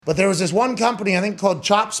But there was this one company, I think, called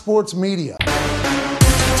Chop Sports Media.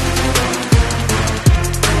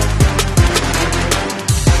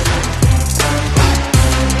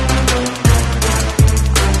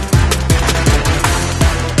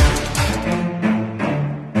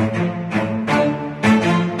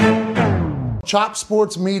 Chop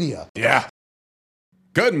Sports Media. Yeah.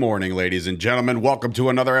 Good morning, ladies and gentlemen. Welcome to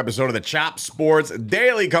another episode of the Chop Sports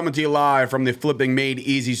Daily, coming to you live from the Flipping Made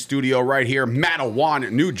Easy studio right here,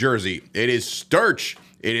 Matawan, New Jersey. It is Sturch.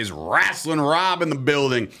 It is Wrestling Rob in the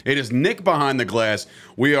building. It is Nick behind the glass.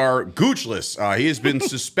 We are Goochless. He has been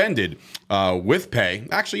suspended with pay.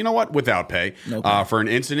 Actually, you know what? Without pay. For an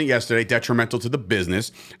incident yesterday detrimental to the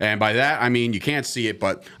business. And by that, I mean, you can't see it,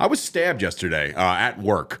 but I was stabbed yesterday at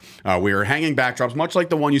work. We were hanging backdrops, much like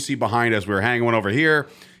the one you see behind us. We were hanging one over here.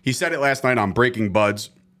 He said it last night on Breaking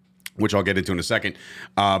Buds, which I'll get into in a second.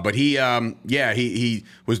 But he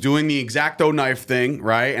was doing the X-Acto knife thing,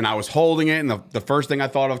 right? And I was holding it, and the first thing I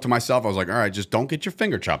thought of to myself, I was like, all right, just don't get your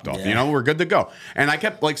finger chopped off. Yeah. You know, we're good to go. And I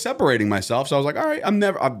kept like separating myself, so I was like, all right, I'm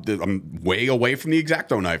way away from the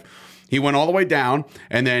X-Acto knife. He went all the way down,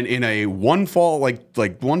 and then in a one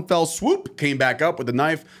fell swoop, came back up with the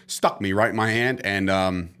knife, stuck me right in my hand,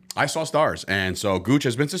 and I saw stars, and so Gooch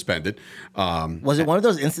has been suspended. Was it one of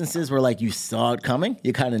those instances where, like, you saw it coming?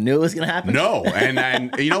 You kind of knew it was going to happen? No,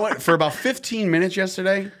 and you know what? For about 15 minutes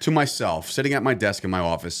yesterday, to myself, sitting at my desk in my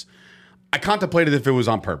office, I contemplated if it was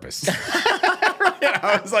on purpose.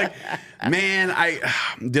 I was like, man,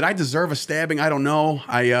 did I deserve a stabbing? I don't know.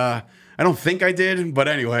 I don't think I did, but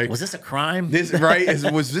anyway. Was this a crime?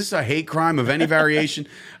 Was this a hate crime of any variation?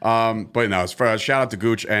 But no, it's shout out to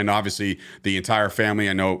Gooch and obviously the entire family.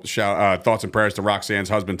 I know thoughts and prayers to Roxanne's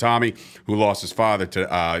husband, Tommy, who lost his father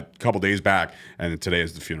a couple days back, and today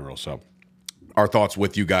is the funeral, so our thoughts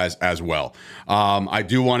with you guys as well. I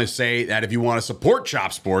do want to say that if you want to support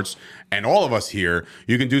Chop Sports and all of us here,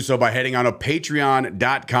 you can do so by heading on to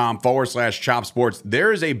patreon.com/Chop Sports.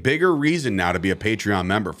 There is a bigger reason now to be a Patreon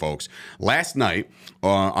member, folks. Last night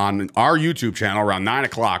on our YouTube channel around 9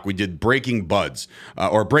 o'clock, we did Breaking Buds,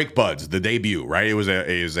 or Break Buds, the debut, right? It was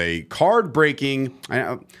a card breaking. I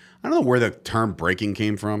don't know where the term breaking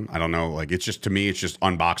came from. I don't know. Like, it's just, to me, it's just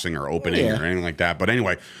unboxing or opening or anything like that. But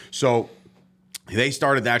anyway, so they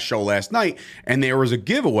started that show last night, and there was a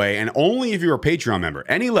giveaway, and only if you're a Patreon member,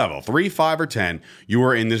 any level, 3, 5, or 10, you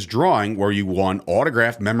were in this drawing where you won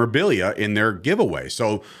autographed memorabilia in their giveaway.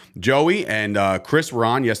 So Joey and Chris were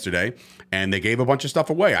on yesterday, and they gave a bunch of stuff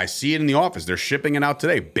away. I see it in the office. They're shipping it out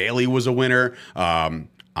today. Bailey was a winner.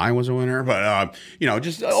 I was a winner, but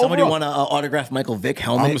just somebody overall. won an autographed Michael Vick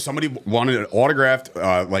helmet. Somebody wanted an autographed,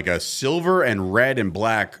 like a silver and red and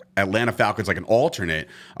black Atlanta Falcons, like an alternate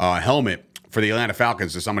helmet for the Atlanta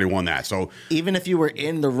Falcons. So somebody won that. So even if you were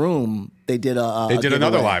in the room, they did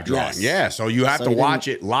another live drawing. Yes. Yeah, so you have to watch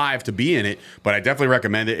it live to be in it. But I definitely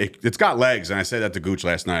recommend it. It's got legs, and I said that to Gooch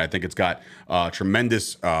last night. I think it's got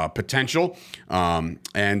tremendous potential. So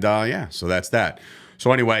that's that.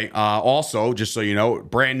 So anyway, also, just so you know,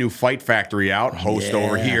 brand new Fight Factory out, host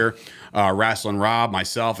over here. Wrestling Rob,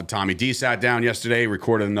 myself, and Tommy D sat down yesterday,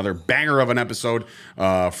 recorded another banger of an episode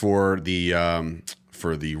for the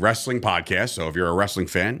wrestling podcast. So if you're a wrestling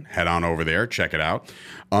fan, head on over there, check it out.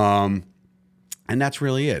 And that's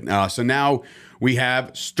really it. So now we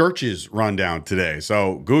have Sturch's rundown today.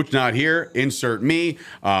 So Gooch not here, insert me.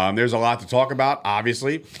 There's a lot to talk about,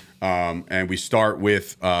 obviously. And we start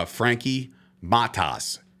with Frankie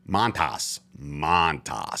Montas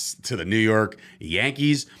to the New York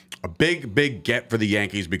Yankees. A big get for the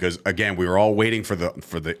Yankees because, again, we were all waiting for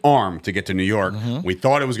the arm to get to New York. Mm-hmm. We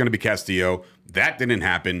thought it was going to be Castillo. That didn't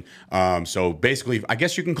happen. So basically, I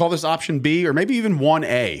guess you can call this option B or maybe even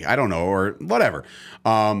 1A. I don't know, or whatever.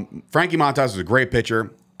 Frankie Montas is a great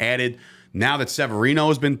pitcher. Added now that Severino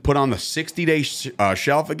has been put on the 60-day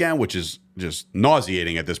shelf again, which is just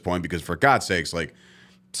nauseating at this point because, for God's sakes, like,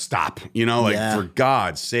 stop, for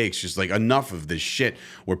God's sakes, just like enough of this shit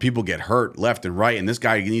where people get hurt left and right, and this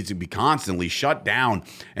guy needs to be constantly shut down,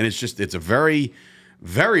 and it's a very,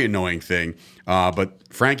 very annoying thing. But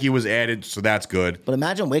Frankie was added, so that's good. But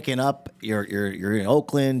imagine waking up, you're in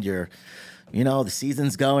Oakland, the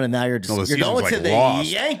season's going, and now you're going to the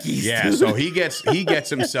Yankees. Yeah, dude. So he gets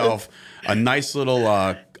himself a nice little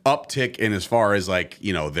uptick in as far as their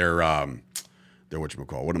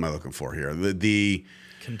whatchamacall. What am I looking for here? The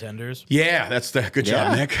Contenders. Yeah, that's the good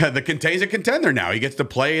job, Nick. He's a contender now. He gets to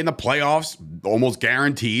play in the playoffs, almost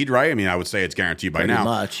guaranteed, right? I mean, I would say it's guaranteed by now.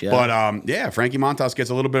 Much, yeah. But yeah, Frankie Montas gets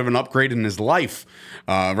a little bit of an upgrade in his life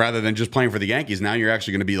rather than just playing for the Yankees. Now you're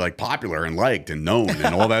actually going to be like popular and liked and known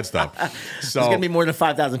and all that stuff. So there's going to be more than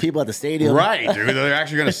 5,000 people at the stadium. Right. They're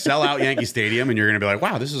actually going to sell out Yankee Stadium, and you're going to be like,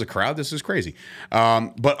 wow, this is a crowd. This is crazy.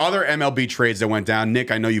 But other MLB trades that went down,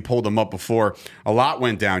 Nick, I know you pulled them up before. A lot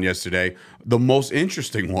went down yesterday. The most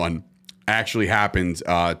interesting one actually happened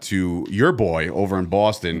to your boy over in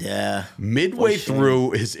Boston. Yeah. Midway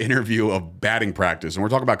through his interview of batting practice, and we're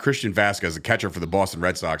talking about Christian Vasquez, the catcher for the Boston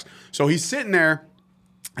Red Sox. So he's sitting there,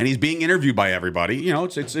 and he's being interviewed by everybody. You know,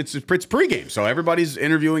 it's pregame, so everybody's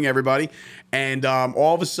interviewing everybody, and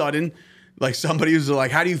all of a sudden, like somebody was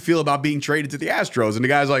like, "How do you feel about being traded to the Astros?" And the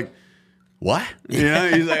guy's like, "What?" You know,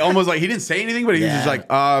 he's like almost like he didn't say anything, but he was just like,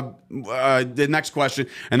 "The next question,"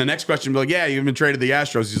 and the next question, be like, "Yeah, you've been traded to the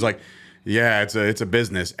Astros." He's like, yeah, it's a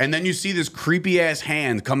business. And then you see this creepy ass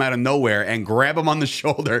hand come out of nowhere and grab him on the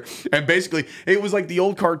shoulder. And basically, it was like the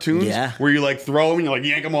old cartoons where you like throw him and you like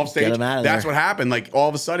yank him off stage. That's what happened. Like all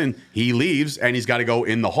of a sudden he leaves and he's got to go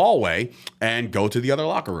in the hallway and go to the other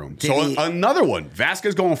locker room. Another one.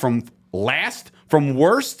 Vasquez going from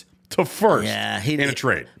worst to first in a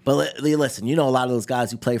trade. But listen, you know, a lot of those guys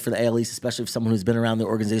who play for the AL East, especially for someone who's been around the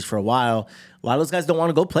organization for a while, a lot of those guys don't want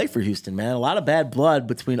to go play for Houston, man. A lot of bad blood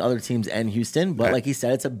between other teams and Houston. But like he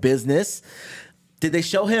said, it's a business. Did they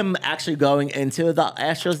show him actually going into the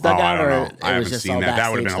Astros dugout? I don't know. I haven't seen that.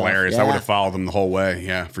 That would have been hilarious. I would have followed them the whole way.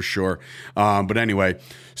 Yeah, for sure. But anyway,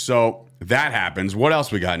 so that happens. What else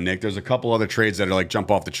we got, Nick? There's a couple other trades that are like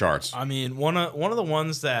jump off the charts. I mean, one of the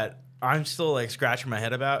ones that I'm still like scratching my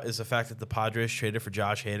head about is the fact that the Padres traded for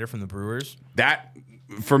Josh Hader from the Brewers. That,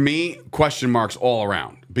 for me, question marks all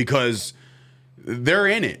around because they're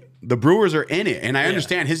in it. The Brewers are in it, and I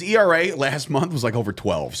understand his ERA last month was like over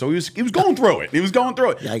 12, so he was going through it.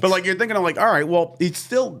 Yikes. But like you're thinking, I'm like, all right, well, it's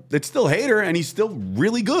still Hader, and he's still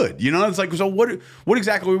really good. You know, it's like, so what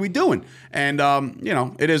exactly are we doing? And you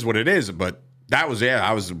know, it is what it is. But that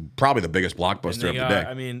was probably the biggest blockbuster of the day.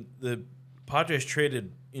 I mean, the Padres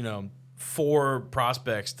traded 4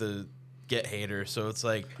 prospects to get Hader, so it's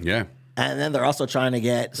like And then they're also trying to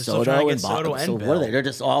get Soto and Bell. So what are they? They're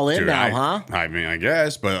just all in now, huh? I mean, I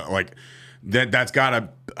guess, but like that's gotta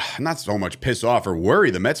not so much piss off or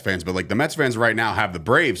worry the Mets fans, but like the Mets fans right now have the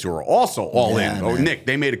Braves who are also all in. Man. Oh, Nick,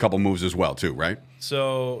 they made a couple moves as well too, right?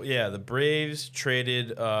 So yeah, the Braves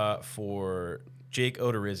traded for Jake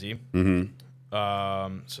Odorizzi.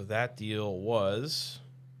 So that deal was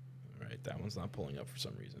that one's not pulling up for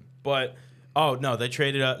some reason, but they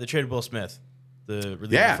traded Will Smith.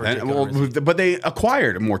 But they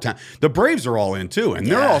acquired more time. The Braves are all in too, and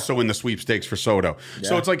they're also in the sweepstakes for Soto. Yeah.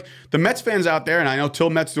 So it's like the Mets fans out there, and I know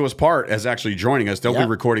Till Mets Do Us Part is actually joining us. They'll be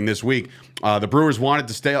recording this week. The Brewers wanted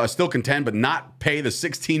to still contend, but not pay the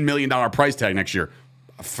 $16 million price tag next year.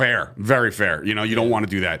 Fair, very fair. You know, you don't want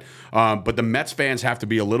to do that. But the Mets fans have to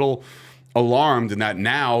be a little alarmed in that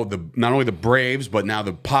now not only the Braves, but now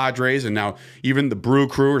the Padres, and now even the Brew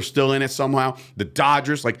Crew are still in it somehow. The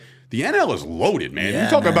Dodgers, like. The NL is loaded, man. You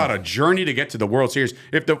talk about a journey to get to the World Series.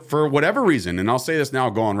 For whatever reason, and I'll say this now,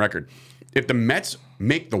 I'll go on record. If the Mets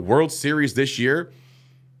make the World Series this year,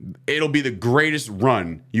 it'll be the greatest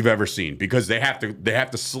run you've ever seen because they have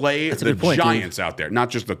to slay the Giants out there, not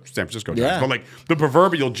just the San Francisco Giants, but like the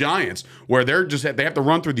proverbial Giants, where they have to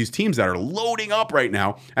run through these teams that are loading up right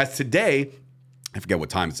now. As today, I forget what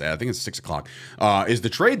time it's at. I think it's 6 o'clock, is the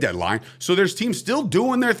trade deadline. So there's teams still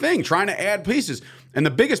doing their thing, trying to add pieces. And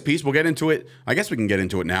the biggest piece, we'll get into it, I guess we can get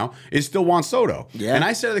into it now, is still Juan Soto. Yeah. And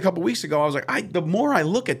I said it a couple weeks ago, I was like, the more I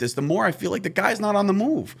look at this, the more I feel like the guy's not on the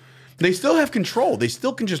move. They still have control. They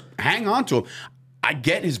still can just hang on to him. I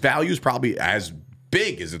get his value is probably as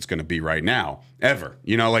big as it's going to be right now, ever.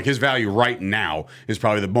 You know, like his value right now is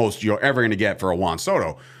probably the most you're ever going to get for a Juan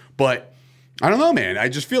Soto. But I don't know, man. I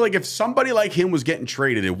just feel like if somebody like him was getting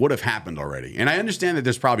traded, it would have happened already. And I understand that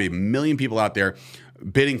there's probably a million people out there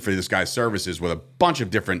bidding for this guy's services with a bunch of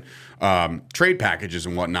different trade packages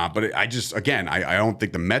and whatnot. But I don't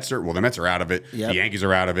think the Mets are out of it. Yep. The Yankees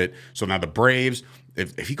are out of it. So now the Braves,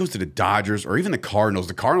 if he goes to the Dodgers or even the Cardinals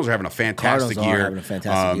are having a fantastic year.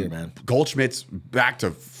 Man. Goldschmidt's back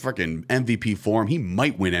to freaking MVP form. He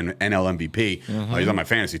might win NL MVP. He's on my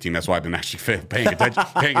fantasy team. That's why I've been actually paying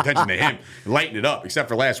attention to him, lighting it up, except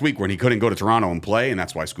for last week when he couldn't go to Toronto and play, and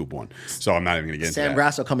that's why Scoop won. So I'm not even going to get into that. Sam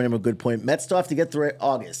Brasso coming in with a good point. Mets still have to get through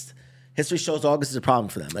August. History shows August is a problem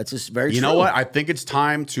for them. That's just very true. You know what? I think it's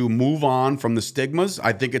time to move on from the stigmas.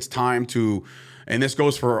 I think it's time to and this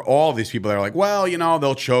goes for all these people that are like, well,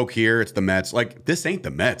 they'll choke here. It's the Mets. Like, this ain't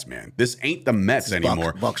the Mets, man. This ain't the Mets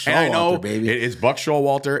anymore. Buck and I know Showalter, baby. it's Buck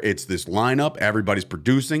Showalter. It's this lineup. Everybody's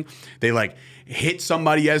producing. They hit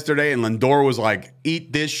somebody yesterday, and Lindor was like,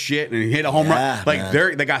 eat this shit, and hit a home run. Like,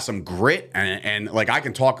 they got some grit, and like, I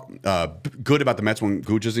can talk good about the Mets when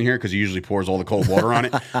Gooch isn't here because he usually pours all the cold water on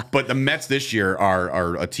it. But the Mets this year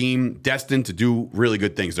are a team destined to do really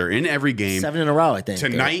good things. They're in every game. 7 in a row, I think.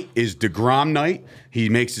 Tonight is DeGrom night. He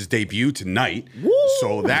makes his debut tonight. Woo!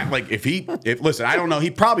 So that, listen, I don't know. He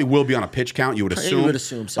probably will be on a pitch count, you would assume. You would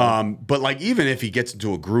assume so. But even if he gets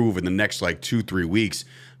into a groove in the next 2-3 weeks,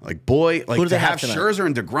 who do they have have tonight? Scherzer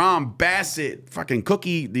and DeGrom, Bassett, fucking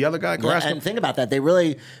Cookie, the other guy, Carrasco. And think about that.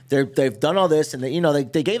 They've done all this, and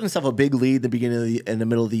they gave themselves a big lead in the beginning in the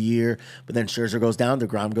middle of the year. But then Scherzer goes down,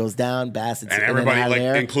 DeGrom goes down, Bassett's And in everybody, out of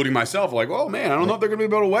there. including myself, oh man, I don't know if they're going to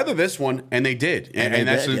be able to weather this one, and they did. And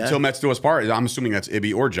that's until Mets do us part. I'm assuming that's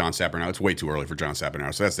Ibby or John Sapernau. It's way too early for John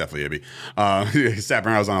Sapernau, so that's definitely Ibby.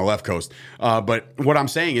 Sapernau's on the left coast. But what I'm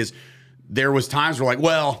saying is, there was times where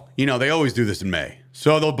they always do this in May.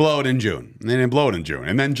 So they'll blow it in June. And they didn't blow it in June.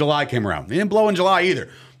 And then July came around. They didn't blow in July either.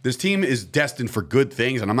 This team is destined for good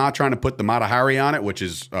things, and I'm not trying to put the Mata Hari on it, which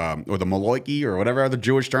is, or the Maloiki, or whatever other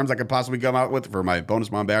Jewish terms I could possibly come out with for my bonus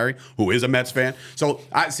mom Barry, who is a Mets fan. So,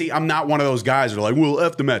 I'm not one of those guys that are like, well,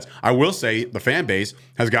 F the Mets. I will say the fan base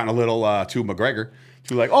has gotten a little too McGregor.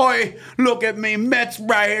 To oi, look at me, Mets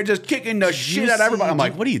right here, just kicking the shit out of everybody. I'm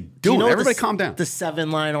like, what are you doing? Everybody calm down. The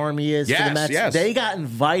 7-line army is for the Mets. Yes. They got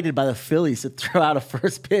invited by the Phillies to throw out a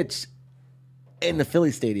first pitch in the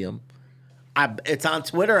Philly stadium. It's on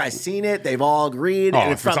Twitter. I seen it. They've all agreed. Oh,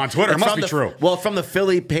 and if it's on Twitter, it must be true. Well, from the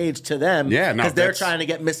Philly page to them. Yeah, no, because they're trying to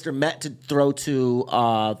get Mr. Met to throw to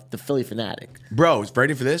the Philly Fanatic. Bro,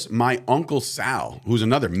 ready for this? My uncle Sal, who's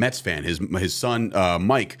another Mets fan, his son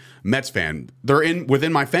Mike, Mets fan. They're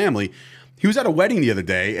within my family. He was at a wedding the other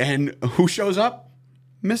day, and who shows up?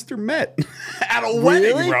 Mr. Met at a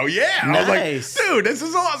wedding, bro. Yeah. Nice. I was like, dude, this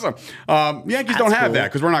is awesome. Yankees don't have that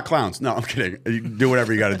because we're not clowns. No, I'm kidding. You do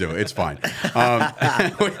whatever you got to do. It's fine.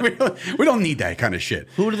 We don't need that kind of shit.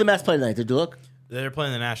 Who do the Mets play tonight? Did you look? They're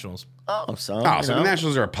playing the Nationals. So the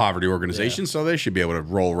Nationals are a poverty organization, so they should be able to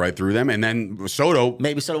roll right through them. And then Soto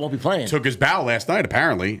won't be playing. Took his bow last night,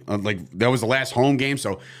 apparently. That was the last home game.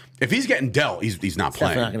 So if he's getting dealt, he's not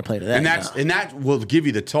playing. Definitely not going to play today. And that will give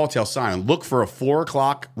you the telltale sign. Look for a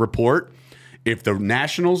 4:00 report. If the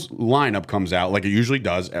Nationals lineup comes out, like it usually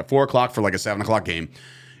does, at 4:00 for a 7:00 game,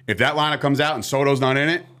 if that lineup comes out and Soto's not in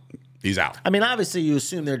it, he's out. I mean, obviously, you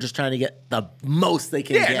assume they're just trying to get the most they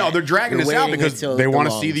can get. Yeah, no, they're dragging this out because they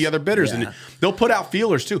want to see the other bidders. Yeah. And they'll put out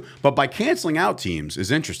feelers, too. But by canceling out teams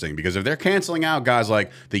is interesting because if they're canceling out guys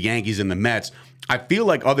like the Yankees and the Mets, I feel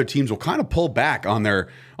like other teams will kind of pull back on their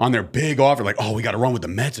big offer. Like, we got to run with the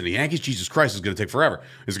Mets and the Yankees. Jesus Christ, it's going to take forever.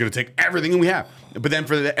 It's going to take everything we have. But then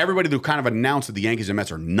for everybody to kind of announce that the Yankees and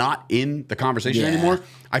Mets are not in the conversation anymore,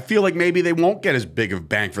 I feel like maybe they won't get as big of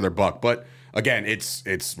bang for their buck. But again, it's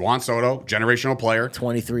Juan Soto, generational player.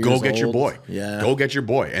 23 Go years get your old. boy. Yeah. Go get your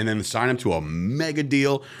boy. And then sign him to a mega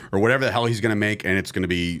deal or whatever the hell he's going to make, and it's going to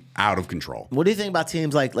be out of control. What do you think about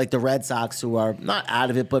teams like the Red Sox who are not out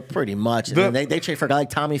of it, but pretty much? They trade for a guy like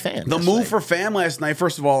Tommy Pham. The move for Pham last night,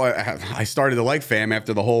 first of all, I started to like Pham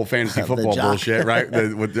after the whole fantasy football bullshit, right?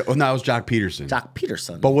 No, it was Jock Peterson. Jock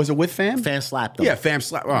Peterson. But was it with Pham? Pham slapped him. Yeah, Pham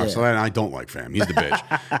slapped. Oh, so then I don't like Pham. He's the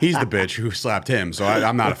bitch. He's the bitch who slapped him. So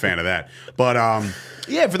I'm not a fan of that. But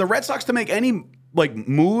yeah, for the Red Sox to make any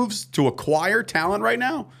moves to acquire talent right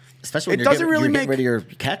now, especially when it doesn't really get rid of your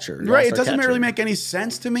catcher, right? It doesn't really make any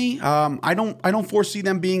sense to me. I don't foresee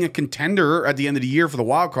them being a contender at the end of the year for the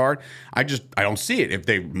wild card. I don't see it. If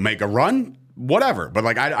they make a run, whatever.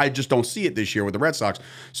 But I just don't see it this year with the Red Sox.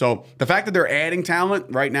 So the fact that they're adding talent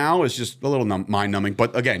right now is just a little mind numbing.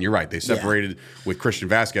 But again, you're right. They separated with Christian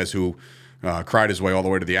Vasquez, who cried his way all the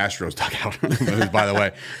way to the Astros dugout. By the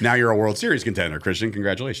way, now you're a World Series contender, Christian.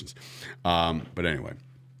 Congratulations. But anyway,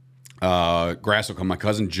 Grass will come. My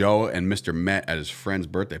cousin Joe and Mr. Met at his friend's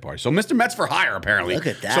birthday party. So Mr. Met's for hire, apparently. Look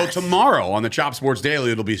at that. So tomorrow on the Chop Sports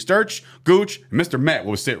Daily, it'll be Sturch, Gooch, and Mr. Met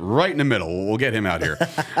will sit right in the middle. We'll get him out here.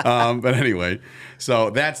 But anyway, so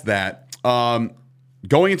that's that.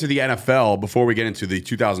 Going into the NFL, before we get into the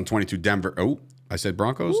 2022 Denver. Oh, I said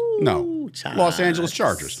Broncos? No. Los Angeles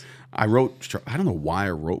Chargers. I don't know why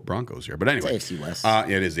I wrote Broncos here, but anyway. It's AFC West.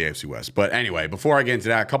 It is the AFC West. But anyway, before I get into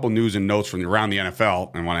that, a couple news and notes from around the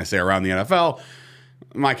NFL. And when I say around the NFL,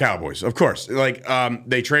 my Cowboys, of course.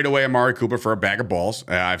 They trade away Amari Cooper for a bag of balls.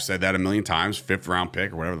 I've said that a million times, 5th round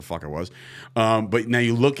pick or whatever the fuck it was. But now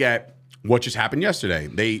you look at what just happened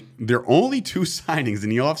yesterday. Their only two signings in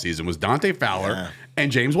the offseason was Dante Fowler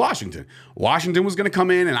and James Washington. Washington was going to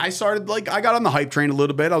come in, and I got on the hype train a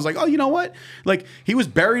little bit. I was like, oh, you know what? Like, he was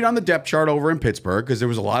buried on the depth chart over in Pittsburgh because there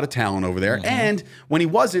was a lot of talent over there. And when he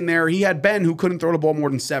was in there, he had Ben, who couldn't throw the ball more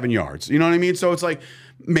than 7 yards. You know what I mean? So it's like,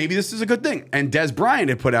 maybe this is a good thing. And Des Bryant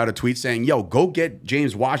had put out a tweet saying, yo, go get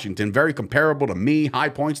James Washington. Very comparable to me. High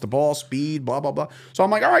points to ball, speed, blah, blah, blah. So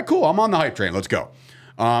I'm like, all right, cool. I'm on the hype train. Let's go.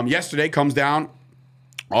 Yesterday comes down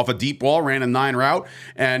off a deep ball, ran a 9 route,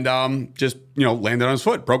 and just, landed on his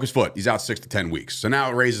foot, broke his foot. He's out 6 to 10 weeks. So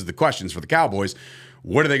now it raises the questions for the Cowboys.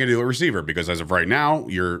 What are they going to do at receiver? Because as of right now,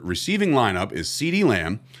 your receiving lineup is CeeDee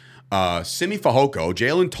Lamb, Simi Fehoko,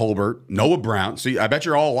 Jalen Tolbert, Noah Brown. So I bet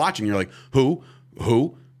you're all watching. You're like, who?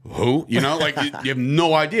 You have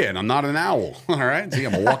no idea. And I'm not an owl. All right. See,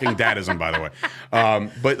 I'm a walking dadism, by the way.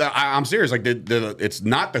 But I'm serious. Like, it's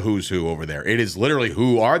not the who's who over there. It is literally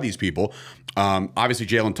who are these people. Obviously,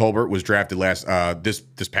 Jalen Tolbert was drafted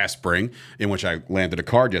this past spring, in which I landed a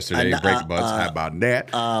card yesterday. Break Buds. How about that?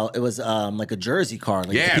 It was like a jersey card,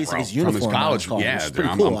 like a piece bro, of his uniform from his college. Yeah,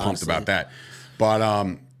 I'm cool, pumped about that.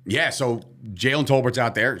 But so Jalen Tolbert's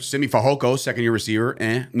out there. Simi Fehoko, second-year receiver.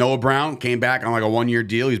 Noah Brown came back on like a 1-year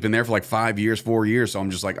deal. He's been there for like 5 years, 4 years. So I'm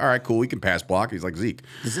just like, all right, cool. We can pass block. He's like Zeke.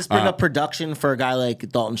 Does this bring up production for a guy like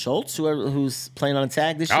Dalton Schultz, who's playing on a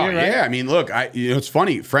tag this year? Right? Yeah. I mean, look, it's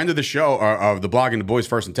funny. Friend of the show, of the Blogging the Boys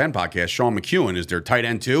First and 10 podcast, Sean McEwen is their tight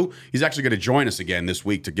end too. He's actually going to join us again this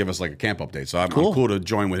week to give us like a camp update. So I'm cool to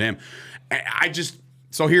join with him.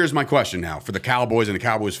 So here's my question now for the Cowboys and the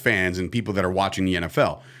Cowboys fans and people that are watching the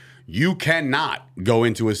NFL. You cannot go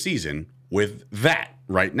into a season with that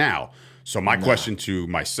right now. So my question to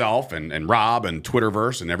myself and Rob and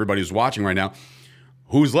Twitterverse and everybody who's watching right now,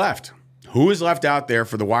 who's left? Who is left out there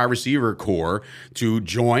for the wide receiver core to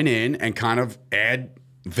join in and kind of add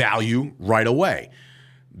value right away?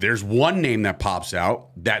 There's one name that pops out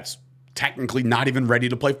that's technically not even ready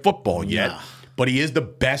to play football yet, but he is the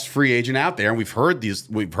best free agent out there. And we've heard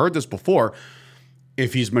this before.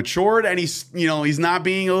 If he's matured and he's not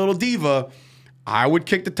being a little diva, I would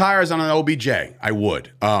kick the tires on an OBJ. I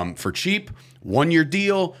would. For cheap, 1-year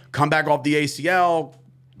deal, come back off the ACL,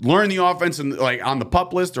 learn the offense and like on the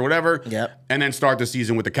PUP list or whatever, and then start the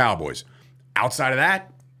season with the Cowboys. Outside of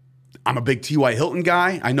that, I'm a big T.Y. Hilton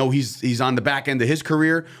guy. I know he's on the back end of his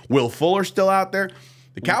career. Will Fuller still out there.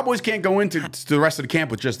 The Cowboys can't go into the rest of the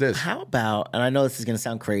camp with just this. How about, and I know this is going to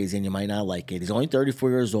sound crazy and you might not like it, he's only 34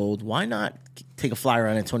 years old. Why not take a flyer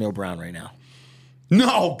on Antonio Brown right now?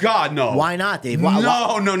 No, God, no. Why not, Dave?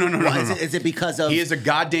 No. Is it because of... He is a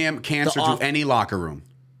goddamn cancer to any locker room.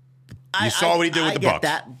 You saw what he did with the Bucs.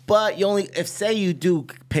 That, but you only say you do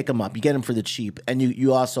pick him up, you get him for the cheap, and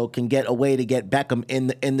you also can get a way to get Beckham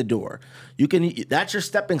in the door. You can. That's your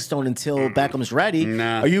stepping stone until Beckham's ready.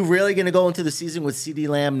 Nah. Are you really going to go into the season with CeeDee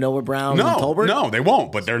Lamb, Noah Brown, and Tolbert? No, they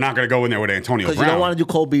won't. But they're not going to go in there with Antonio Brown. Because you don't want to do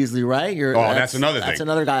Cole Beasley, right? That's another thing. That's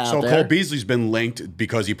another guy out there. So Cole Beasley's been linked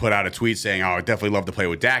because he put out a tweet saying, "Oh, I'd definitely love to play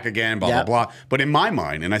with Dak again." Blah blah blah. But in my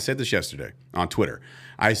mind, and I said this yesterday on Twitter.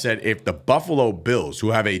 I said, if the Buffalo Bills,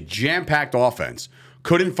 who have a jam-packed offense,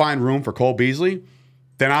 couldn't find room for Cole Beasley,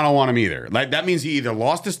 then I don't want him either. Like, that means he either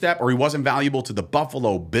lost a step or he wasn't valuable to the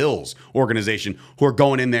Buffalo Bills organization, who are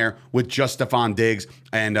going in there with just Stephon Diggs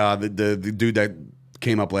and the dude that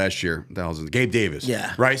came up last year. That was Gabe Davis.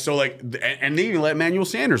 Yeah. Right? So, and they even let Emmanuel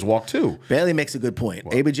Sanders walk, too. Bailey makes a good point.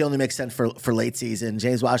 ABJ only makes sense for late season.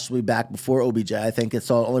 James Washington will be back before OBJ. I think it's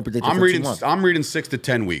all only predicted for 2 months. I'm reading 6 to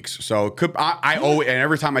 10 weeks. So, I owe, and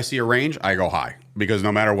every time I see a range, I go high. Because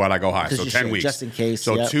no matter what, I go high. So 10 weeks. Just in case.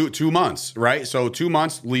 So 2 months, right? So 2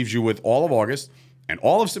 months leaves you with all of August and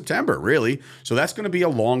all of September, really. So that's going to be a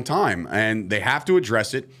long time. And they have to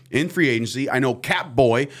address it in free agency. I know Cap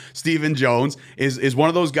Boy, Stephen Jones, is one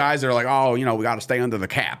of those guys that are like, oh, we got to stay under the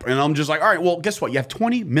cap. And I'm just like, all right, well, guess what? You have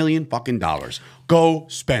 $20 million fucking dollars. Go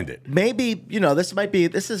spend it. Maybe,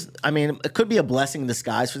 it could be a blessing in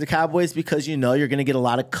disguise for the Cowboys because, you're going to get a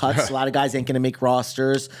lot of cuts. A lot of guys ain't going to make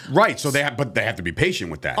rosters. Right. So they have to be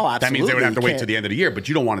patient with that. Oh, absolutely. That means they would have to wait till the end of the year, but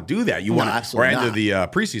you don't want to do that. Or end of the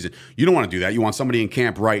preseason. You don't want to do that. You want somebody in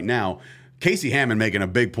camp right now. Casey Hammond making a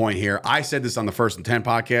big point here. I said this on the First and 10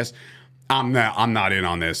 podcast. I'm not in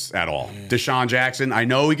on this at all. Deshaun Jackson, I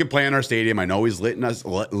know he can play in our stadium. I know he's lit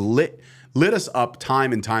us up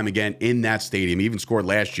time and time again in that stadium. He even scored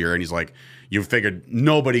last year, and he's like, you figured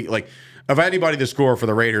nobody, like, of anybody to score for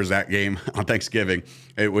the Raiders that game on Thanksgiving,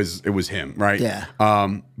 it was him, right? Yeah.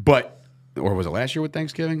 Or was it last year with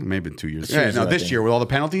Thanksgiving? Maybe 2 years. This This year with all the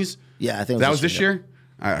penalties. Yeah, I think that was this year.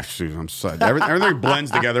 I'm sorry. Everything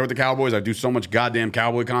blends together with the Cowboys. I do so much goddamn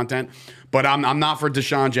Cowboy content. But I'm not for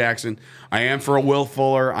Deshaun Jackson. I am for a Will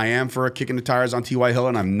Fuller. I am for a kicking the tires on T.Y. Hill.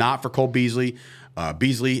 And I'm not for Cole Beasley.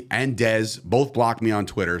 Beasley and Dez both blocked me on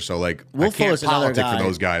Twitter. So, like, Will I can't Fuller's another politic guy for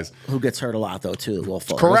those guys. who gets hurt a lot, though, too. Will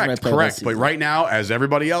Fuller. Correct. But right now, as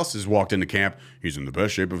everybody else has walked into camp, he's in the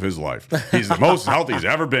best shape of his life. He's the most healthy he's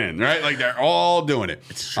ever been, right? Like, they're all doing it.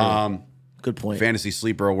 It's true. Good point. Fantasy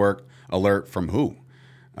sleeper alert from who?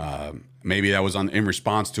 Maybe that was in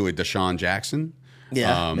response to a Deshaun Jackson.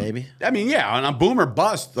 Yeah, maybe. I mean, yeah, on a boom or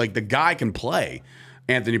bust, like the guy can play.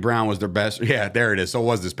 Anthony Brown was their best. Yeah, there it is. So it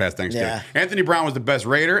was this past Thanksgiving. Yeah. Anthony Brown was the best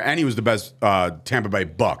Raider, and he was the best Tampa Bay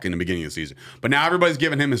Buck in the beginning of the season. But now everybody's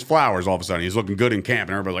giving him his flowers all of a sudden. He's looking good in camp,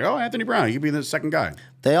 and everybody's like, oh, Anthony Brown, he could be the second guy.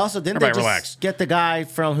 They also didn't Everybody they just relax. get the guy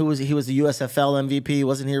from he was the USFL MVP?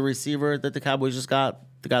 Wasn't he a receiver that the Cowboys just got?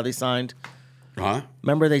 The guy they signed. Huh?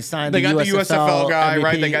 Remember they signed. They got the USFL guy, MVP.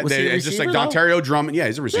 right? They got Was he a it's just like receiver, though? Dontario Drummond. Yeah,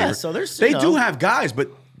 he's a receiver. Yeah, so there's, they you know. do have guys, but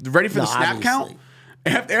ready for the No, snap obviously.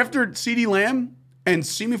 count? After CeeDee Lamb and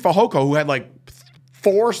Simi Fehoko, who had like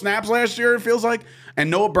 4 snaps last year, it feels like, and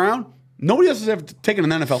Noah Brown, nobody else has ever taken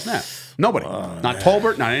an NFL snap. Nobody. Not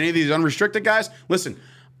Tolbert, not any of these unrestricted guys. Listen,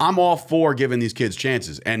 I'm all for giving these kids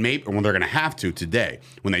chances, and maybe when they're going to have to today,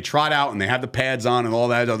 when they trot out and they have the pads on and all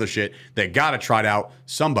that other shit, they got to trot out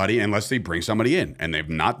somebody unless they bring somebody in, and they've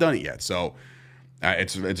not done it yet. So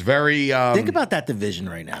it's very. Think about that division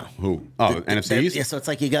right now. Who? Oh, NFC East? Yeah, so it's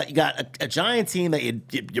like you got a giant team that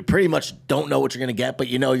you pretty much don't know what you're going to get, but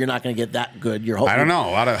you know you're not going to get that good. You're hoping. I don't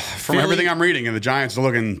know. From Philly- everything I'm reading, and the Giants are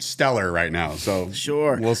looking stellar right now. So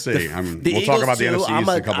Sure, we'll see. The We'll talk Eagles, about the too, NFC East in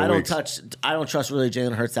a couple I of don't weeks. I don't trust really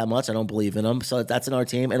Jalen Hurts that much. I don't believe in him. So that's another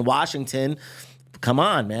team. And Washington, come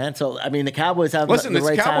on, man. So I mean, the Cowboys have Listen, the it's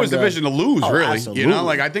right Cowboys time division to lose, Oh, really. absolutely. You know,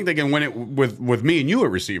 like I think they can win it with me and you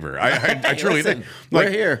at receiver. I truly listen, think. we're Like,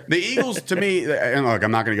 here. The Eagles, to me, and look,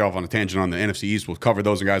 I'm not going to get off on a tangent on the NFC East. We'll cover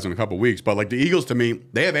those guys in a couple of weeks. But like the Eagles, to me,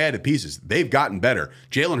 they have added pieces. They've gotten better.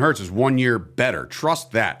 Jalen Hurts is 1 year better.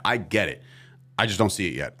 Trust that. I get it. I just don't see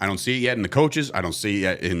it yet. I don't see it yet in the coaches. I don't see it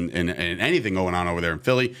yet in anything going on over there in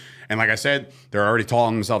Philly. And like I said, they're already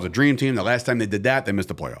calling themselves a dream team. The last time they did that, they missed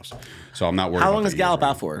the playoffs. So I'm not worried. How about long the is Eagles Gallup right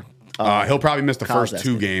out for? now. He'll probably miss the Kyle's first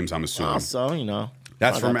 2 asking. games, I'm assuming. So you know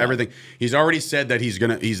That's not from that bad. everything. He's already said that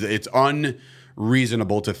it's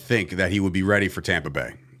unreasonable to think that he would be ready for Tampa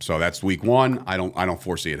Bay. So that's week 1. I don't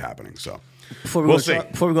foresee it happening. So Before we we'll go see.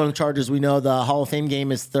 before we go to the Chargers, we know the Hall of Fame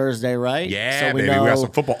game is Thursday, right? Yeah, so we baby. know We got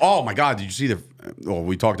some football. Oh my God, did you see the? Well,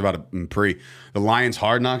 we talked about it in the Lions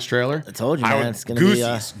Hard Knocks trailer. I told you, man, it's gonna be,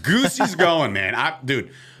 Goosey's going, man. Dude,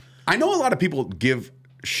 I know a lot of people give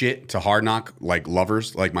shit to Hard Knock like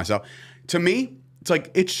lovers like myself. To me,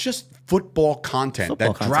 it's just football content Football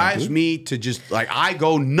that content, drives dude. me to just like I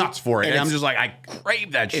go nuts for it, and I'm it's- just like I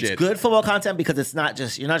crave that shit. It's good football content because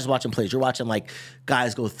you're not just watching plays. You're watching like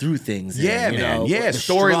guys go through things. Yeah, and, you man. know, Yeah, the storylines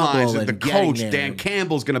struggle and the getting coach there. Dan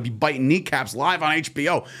Campbell's gonna be biting kneecaps live on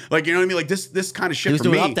HBO. Like, you know what I mean? Like this kind of shit He was for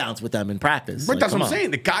doing me. up downs with them in practice. But Like, that's come what I'm on.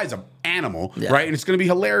 saying. The guy's an animal, Yeah. right? And it's going to be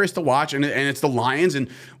hilarious to watch. And it's the Lions. And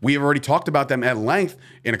we have already talked about them at length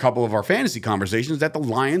in a couple of our fantasy conversations that the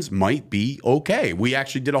Lions might be okay. We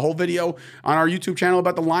actually did a whole video on our YouTube channel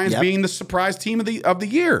about the Lions Yep. being the surprise team of the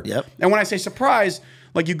year. Yep. And when I say surprise,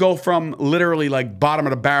 like you go from literally like bottom of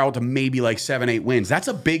the barrel to maybe like 7-8 wins. That's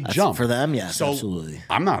a big jump for them, yes, So absolutely.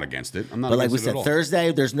 I'm not against it. I'm not. But like we against it at said, all.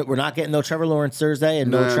 Thursday, we're not getting no Trevor Lawrence Thursday and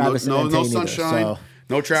no Travis no Etienne either. sunshine, So,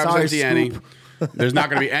 no Travis sorry, Etienne. Scoop. There's not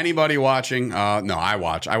going to be anybody watching. No, I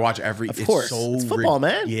watch every. Of course. It's football,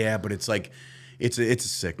 man. Yeah, but it's like it's a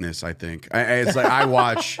sickness. I think it's like I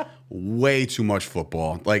watch way too much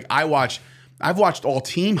football. Like I've watched all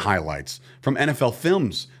team highlights from NFL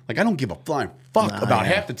films. Like I don't give a flying fuck about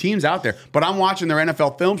half the teams out there, but I'm watching their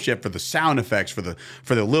NFL film shit for the sound effects, for the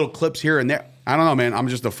little clips here and there. I don't know, man. I'm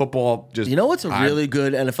just a football. You know what's a really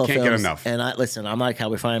good NFL can't film? get enough. And I'm not a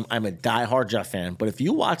Cowboy fan. I'm a diehard Jeff fan. But if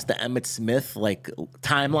you watch the Emmitt Smith like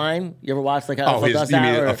timeline, you ever watch like how Oh, does you that?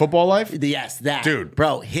 mean or- A Football Life? Yes, that Dude.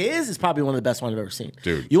 bro. His is probably one of the best ones I've ever seen.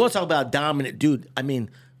 Dude. You want to talk about dominant, dude? I mean,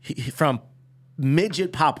 from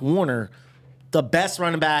midget Pop Warner, the best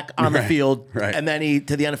running back on the Right, field, right. and then he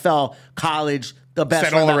to the NFL, college. The best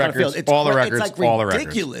Set all running the back on the records, field. It's all the cra- records, It's like all the records.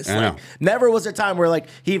 ridiculous. I know. Like never was there a time where like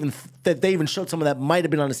that they even showed someone that might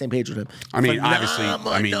have been on the same page with him. I mean, obviously,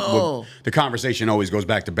 Phenomenal. the conversation always goes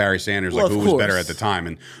back to Barry Sanders, Well, like of who was better course. at the time,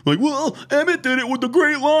 and like, well, Emmett did it with the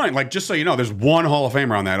great line. Like, just so you know, there's one Hall of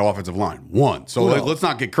Famer on that offensive line, one. So Well. let's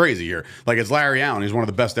not get crazy here. Like, it's Larry Allen; he's one of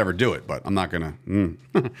the best to ever do it. But I'm not gonna,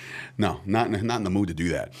 no, not in the mood to do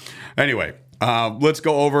that. Anyway. Let's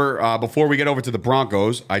go over, before we get over to the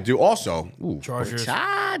Broncos, I do also. Ooh, Chargers.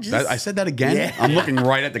 Chargers. I said that again? Yeah. I'm looking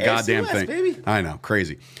right at the goddamn AFC thing. West, baby. I know,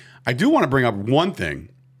 crazy. I do want to bring up one thing,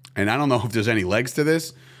 and I don't know if there's any legs to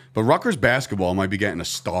this, but Rutgers basketball might be getting a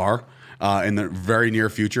star in the very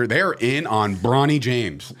near future. They are in on Bronny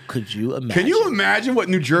James. Could you imagine? Can you imagine what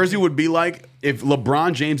New Jersey would be like if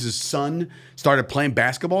LeBron James's son started playing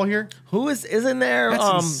basketball here? Who isn't there?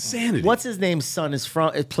 That's insanity. What's his name's son is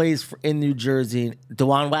from? It plays in New Jersey.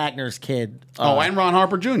 DeJuan Wagner's kid. And Ron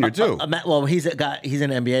Harper Jr. too. Well, he's in the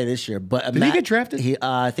NBA this year. But Did he get drafted?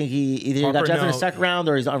 I think he either Harper, got drafted in no. the second round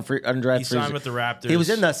or he's undrafted. He signed with the Raptors. He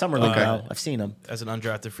was in the summer league. Though. I've seen him. As an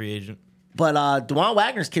undrafted free agent. But DeJuan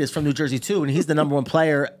Wagner's kid is from New Jersey too, and he's the number one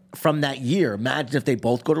player from that year. Imagine if they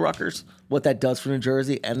both go to Rutgers, what that does for New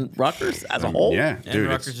Jersey and Rutgers as a whole. Yeah, And dude.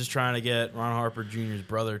 Rutgers is trying to get Ron Harper Jr.'s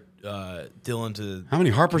brother, Dylan, to. How many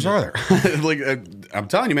Harpers are there? I'm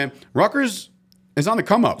telling you, man, Rutgers is on the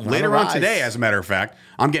come up. Later on rise. today, as a matter of fact,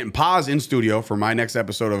 I'm getting Paz in studio for my next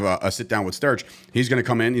episode of a Sit Down with Sturch. He's going to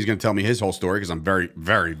come in. He's going to tell me his whole story because I'm very,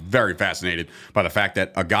 very, very fascinated by the fact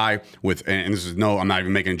that a guy with, and this is I'm not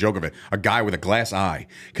even making a joke of it, a guy with a glass eye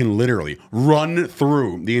can literally run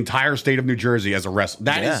through the entire state of New Jersey as a wrestler.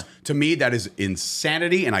 That is, to me, that is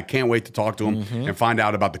insanity, and I can't wait to talk to him and find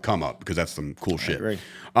out about the come up because that's some cool shit. agree.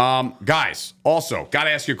 Guys, also, got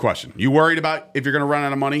to ask you a question. You worried about if you're going to run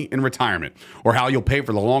out of money in retirement or how you'll pay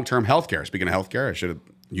for the long-term health care? Speaking of health care, I should have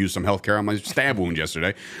used some health care on my stab wound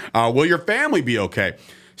yesterday. Will your family be okay?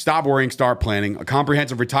 Stop worrying, start planning. A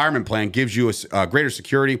comprehensive retirement plan gives you a greater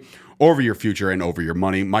security over your future and over your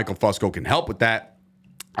money. Michael Fusco can help with that.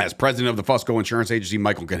 As president of the Fusco Insurance Agency,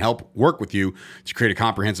 Michael can help work with you to create a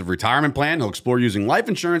comprehensive retirement plan. He'll explore using life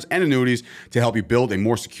insurance and annuities to help you build a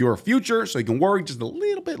more secure future so you can worry just a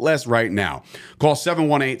little bit less right now. Call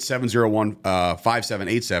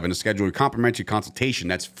 718-701-5787 to schedule a complimentary consultation.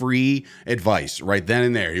 That's free advice right then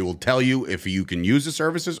and there. He will tell you if you can use the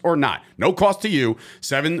services or not. No cost to you.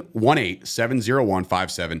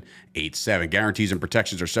 718-701-5787. Guarantees and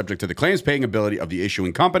protections are subject to the claims paying ability of the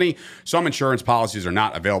issuing company. Some insurance policies are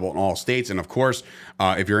not available in all states. And of course,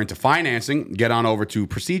 if you're into financing, get on over to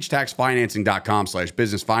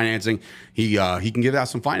prestigetaxfinancing.com/business financing. He can give out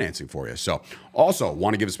some financing for you. So also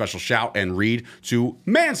want to give a special shout and read to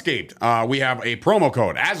Manscaped. We have a promo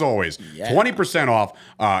code, as always, 20% off.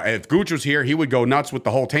 If Gooch was here, he would go nuts with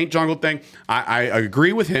the whole taint jungle thing. I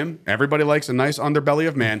agree with him. Everybody likes a nice underbelly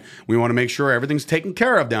of man. We want to make sure everything's taken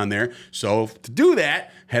care of down there. So to do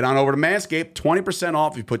that, head on over to Manscaped, 20%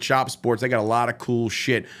 off. If you put Shop Sports, they got a lot of cool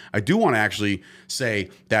shit. I do want to actually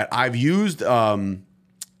say that I've used the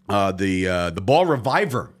ball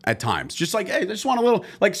reviver at times. Just like, hey, I just want a little,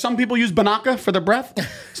 like some people use Banaka for their breath.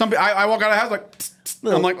 I walk out of the house like,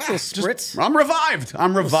 I'm like, little spritz. I'm revived.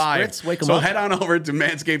 Spritz, wake 'em so up. head on over to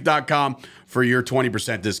manscaped.com for your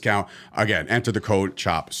 20% discount. Again, enter the code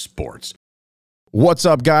CHOP SPORTS. What's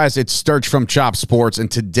up, guys? It's Sturch from Chop Sports,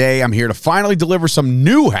 and today I'm here to finally deliver some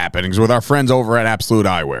new happenings with our friends over at Absolute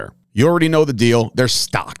Eyewear. You already know the deal. They're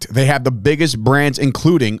stocked. They have the biggest brands,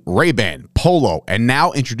 including Ray-Ban, Polo, and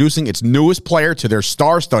now introducing its newest player to their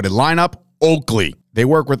star-studded lineup, Oakley. They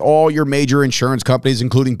work with all your major insurance companies,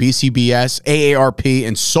 including BCBS, AARP,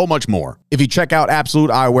 and so much more. If you check out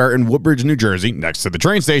Absolute Eyewear in Woodbridge, New Jersey, next to the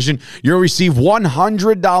train station, you'll receive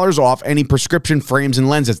 $100 off any prescription frames and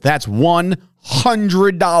lenses. That's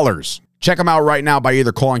 $100. Check them out right now by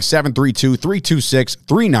either calling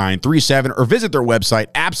 732-326-3937 or visit their website,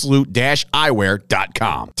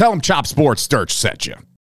 absolute-eyewear.com. Tell them Chop Sports Sturch sent you.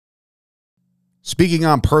 Speaking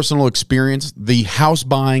on personal experience, the house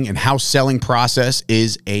buying and house selling process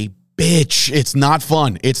is a bitch. It's not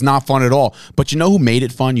fun. It's not fun at all. But you know who made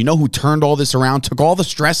it fun? You know who turned all this around, took all the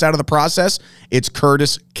stress out of the process? It's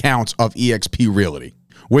Curtis Counts of eXp Realty.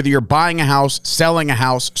 Whether you're buying a house, selling a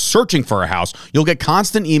house, searching for a house, you'll get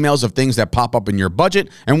constant emails of things that pop up in your budget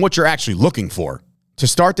and what you're actually looking for. To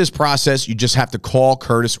start this process, you just have to call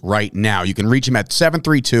Curtis right now. You can reach him at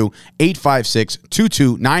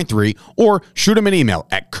 732-856-2293 or shoot him an email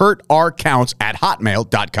at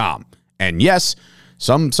kurtrcounts@hotmail.com. And yes,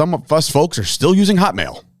 some of us folks are still using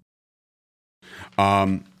Hotmail.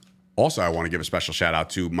 Also, I want to give a special shout out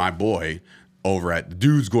to my boy over at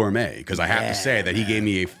Dude's Gourmet, because I have to say that he gave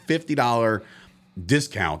me a $50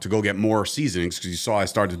 discount to go get more seasonings because you saw I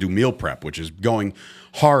started to do meal prep, which is going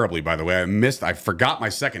horribly, by the way. I forgot my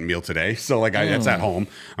second meal today, so it's at home.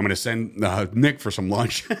 I'm going to send Nick for some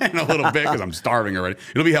lunch in a little bit because I'm starving already.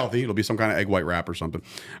 It'll be healthy. It'll be some kind of egg white wrap or something,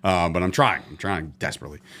 but I'm trying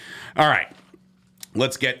desperately. All right.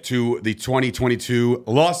 let's get to the 2022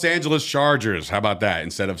 Los Angeles Chargers. How about that?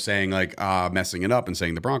 Instead of saying messing it up and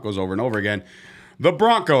saying the Broncos over and over again, the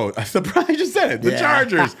Broncos. I just said it. The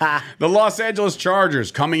Chargers. The Los Angeles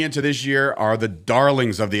Chargers coming into this year are the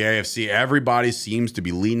darlings of the AFC. Everybody seems to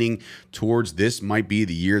be leaning towards this might be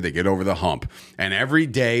the year they get over the hump. And every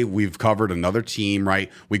day we've covered another team,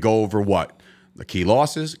 right? We go over what? The key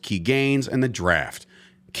losses, key gains, and the draft.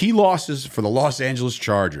 Key losses for the Los Angeles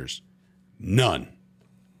Chargers. None.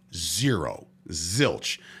 Zero.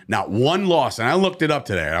 Zilch. Not one loss. And I looked it up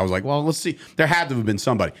today. I was like, well, let's see. There had to have been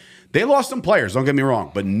somebody. They lost some players, don't get me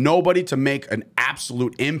wrong, but nobody to make an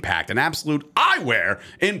absolute impact, an absolute eyewear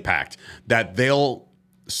impact that they'll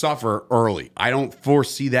suffer early. I don't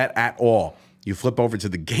foresee that at all. You flip over to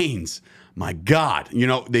the gains. My God,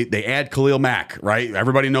 they add Khalil Mack, right?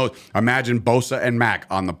 Everybody knows. Imagine Bosa and Mack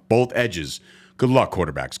on the both edges. Good luck,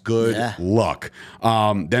 quarterbacks. Good luck.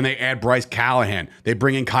 Then they add Bryce Callahan. They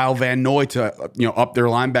bring in Kyle Van Noy to up their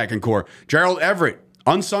linebacking core. Gerald Everett,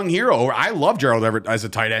 unsung hero. I love Gerald Everett as a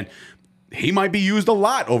tight end. He might be used a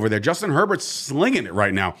lot over there. Justin Herbert's slinging it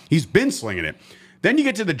right now. He's been slinging it. Then you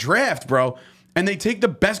get to the draft, bro, and they take the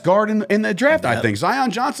best guard in the draft, I think. Zion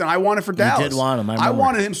Johnson, I wanted for Dallas. You did want him, I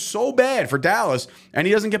wanted him so bad for Dallas, and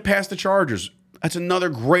he doesn't get past the Chargers. That's another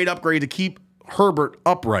great upgrade to keep Herbert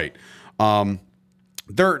upright.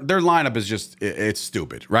 Their lineup is just, it's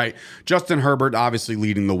stupid, right? Justin Herbert obviously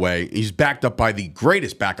leading the way. He's backed up by the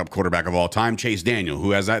greatest backup quarterback of all time, Chase Daniel,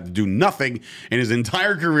 who has had to do nothing in his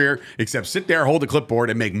entire career except sit there, hold a clipboard,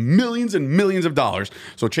 and make millions and millions of dollars.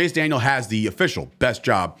 So Chase Daniel has the official best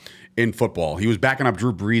job in football. He was backing up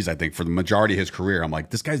Drew Brees, I think, for the majority of his career. I'm like,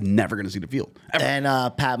 this guy's never going to see the field, ever. And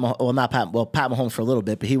Pat Mahomes for a little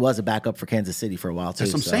bit, but he was a backup for Kansas City for a while, too.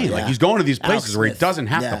 That's what I'm saying. Like, he's going to these places where he doesn't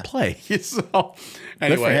have to play. So,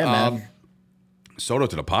 anyway, good for him, man. Soto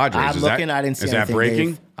to the Padres. I'm looking. I didn't see anything. Is that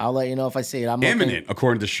breaking? Dave. I'll let you know if I see it. I'm imminent, looking.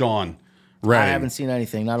 according to Sean Redding. I haven't seen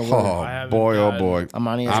anything. Not a word. Oh, boy, oh, boy.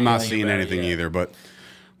 I'm not seeing anything either, but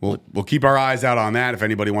we'll keep our eyes out on that if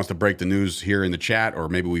anybody wants to break the news here in the chat, or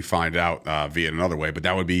maybe we find out via another way, but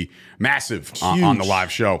that would be massive on the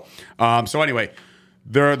live show. So anyway,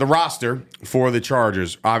 the roster for the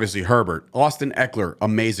Chargers, obviously Herbert, Austin Eckler,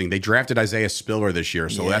 amazing. They drafted Isaiah Spiller this year,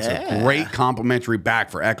 so that's a great complimentary back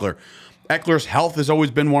for Eckler. Eckler's health has always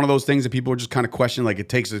been one of those things that people are just kind of questioning, like it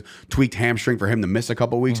takes a tweaked hamstring for him to miss a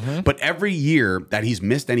couple of weeks. But every year that he's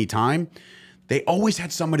missed any time, they always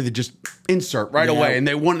had somebody to just insert right away, and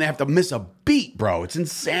they wouldn't have to miss a beat, bro. It's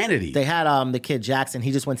insanity. They had the kid Jackson.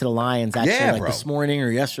 He just went to the Lions actually this morning or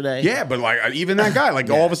yesterday. Yeah, but like even that guy, like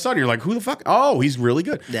all of a sudden you're like, who the fuck? Oh, he's really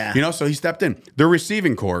good. Yeah. So he stepped in. Their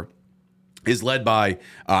receiving core is led by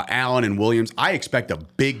Allen and Williams. I expect a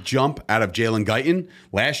big jump out of Jalen Guyton.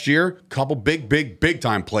 Last year, couple big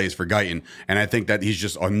time plays for Guyton, and I think that he's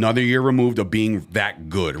just another year removed of being that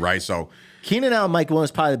good, right? So Keenan Allen, Mike Williams,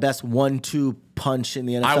 probably the best 1-2 punch in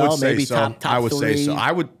the NFL. I would say maybe so. top I would three. say so.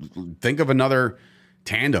 I would think of another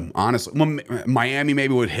tandem, honestly. Well, Miami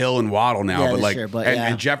maybe with Hill and Waddle now, but like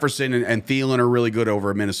and Jefferson and Thielen are really good over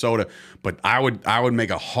at Minnesota. But I would make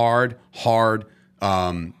a hard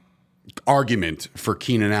argument for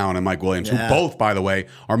Keenan Allen and Mike Williams, who both, by the way,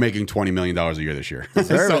 are making $20 million a year this year.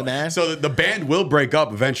 Deserve it, man. So the band will break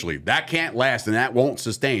up eventually. That can't last and that won't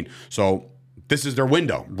sustain. So this is their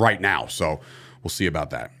window right now. So we'll see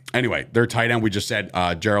about that. Anyway, their tight end, we just said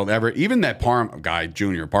Gerald Everett. Even that Parham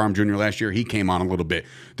Jr. last year, he came on a little bit.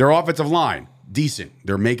 Their offensive line, decent.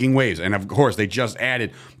 They're making waves. And of course, they just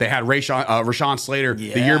added, they had Rashawn Slater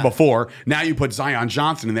the year before. Now you put Zion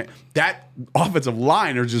Johnson in there. That offensive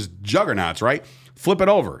line are just juggernauts, right? Flip it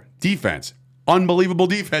over. Defense. Unbelievable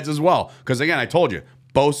defense as well. Because again, I told you,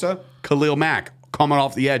 Bosa, Khalil Mack coming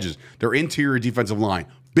off the edges. Their interior defensive line.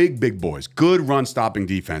 Big boys. Good run-stopping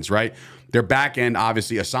defense, right? Their back end,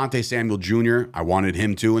 obviously, Asante Samuel Jr., I wanted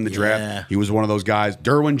him too in the draft. He was one of those guys.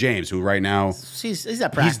 Derwin James, who right now... He's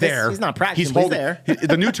at practice. He's there. He's not practicing, he's but there. he's there.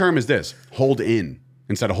 The new term is this, hold in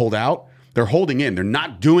instead of hold out. They're holding in. They're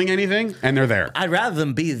not doing anything, and they're there. I'd rather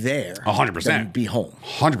them be there 100%. than be home.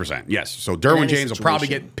 100%, yes. So Derwin James will probably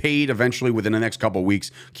get paid eventually within the next couple of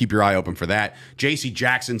weeks. Keep your eye open for that. J.C.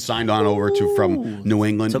 Jackson signed on over from New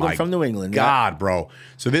England. Took him from New England. God, bro.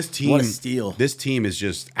 So this team, what a steal. This team is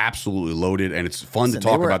just absolutely loaded, and it's fun to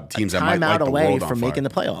talk about the teams that might light the world on fire. From making the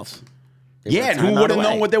playoffs. And who would have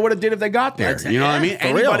known what they would have did if they got there? You know what I mean?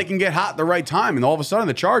 Anybody can get hot at the right time, and all of a sudden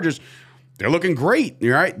the Chargers, they're looking great.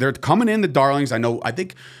 You're right. They're coming in the darlings. I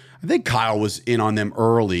think Kyle was in on them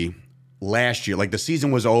early. last year, like the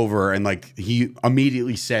season was over, and like he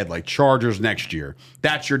immediately said, like Chargers next year.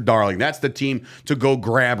 That's your darling. That's the team to go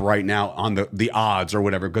grab right now on the odds or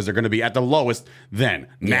whatever, because they're going to be at the lowest then.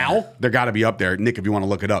 Now they're got to be up there. Nick, if you want to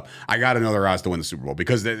look it up, I got another odds to win the Super Bowl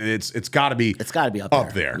because it's got to be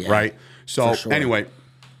up there, yeah, right? So sure. anyway,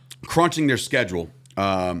 crunching their schedule.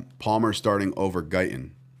 Palmer starting over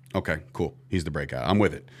Guyton. Okay, cool. He's the breakout. I'm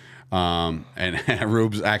with it. And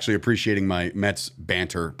Rube's actually appreciating my Mets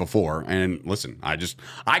banter before. And listen,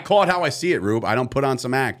 I call it how I see it, Rube. I don't put on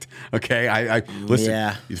some act. Okay, I listen.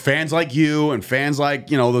 Yeah. Fans like you and fans like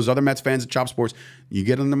those other Mets fans at Chop Sports, you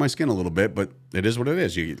get under my skin a little bit, but it is what it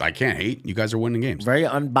is. I can't hate. You guys are winning games. Very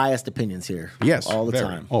unbiased opinions here. Yes, all the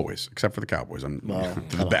time, always, except for the Cowboys. I'm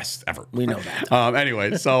the best ever. We know that.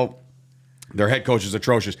 Anyway, so their head coach is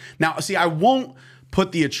atrocious. Now, see, I won't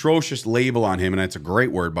put the atrocious label on him, and that's a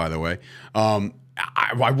great word, by the way.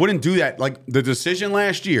 I wouldn't do that. Like, the decision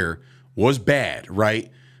last year was bad, right?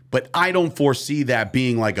 But I don't foresee that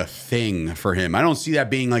being like a thing for him. I don't see that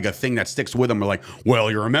being like a thing that sticks with him. Or like,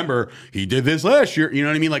 well, you remember he did this last year. You know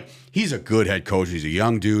what I mean? Like, he's a good head coach. He's a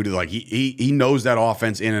young dude. Like, he knows that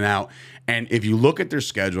offense in and out. And if you look at their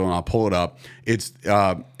schedule, and I'll pull it up,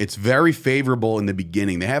 it's very favorable in the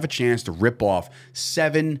beginning. They have a chance to rip off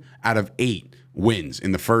 7 out of 8 wins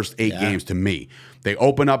in the first 8 games to me. They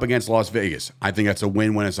open up against Las Vegas. I think that's a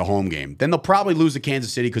win when it's a home game. Then they'll probably lose to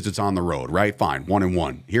Kansas City because it's on the road, right? Fine,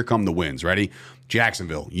 1-1. Here come the wins. Ready?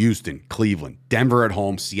 Jacksonville, Houston, Cleveland, Denver at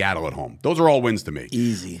home, Seattle at home. Those are all wins to me.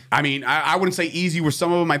 Easy. I mean, I wouldn't say easy with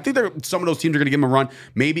some of them. I think some of those teams are going to give them a run,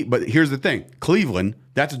 maybe. But here's the thing. Cleveland,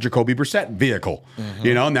 that's a Jacoby Brissett vehicle.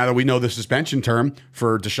 Now that we know the suspension term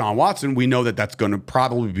for Deshaun Watson, we know that that's going to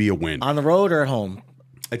probably be a win. On the road or at home?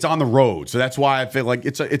 It's on the road, so that's why I feel like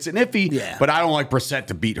it's an iffy. Yeah. But I don't like Brissett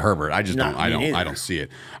to beat Herbert. I just don't. I don't see it.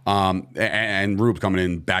 And Rube's coming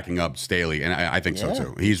in backing up Staley, and I think so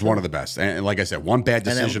too. He's one of the best. And like I said, one bad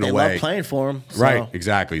decision they away. love playing for him. So. Right,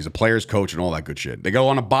 exactly. He's a player's coach and all that good shit. They go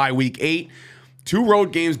on a bye week 8. 2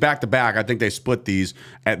 road games back to back. I think they split these.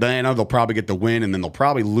 Atlanta, they'll probably get the win, and then they'll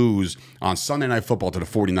probably lose on Sunday Night Football to the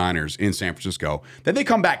 49ers in San Francisco. Then they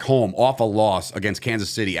come back home off a loss against Kansas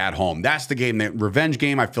City at home. That's the game, that revenge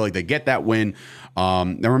game. I feel like they get that win. Now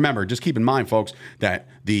remember, just keep in mind, folks, that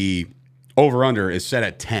the over-under is set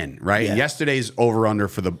at 10, right? Yeah. Yesterday's over-under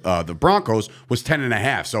for the Broncos was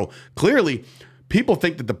 10.5. So clearly, people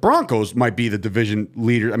think that the Broncos might be the division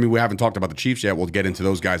leader. I mean, we haven't talked about the Chiefs yet. We'll get into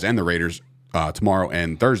those guys and the Raiders tomorrow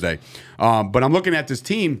and Thursday. But I'm looking at this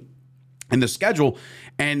team and the schedule,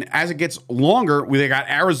 and as it gets longer, they got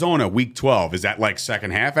Arizona week 12. Is that like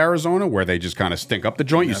second half Arizona where they just kind of stink up the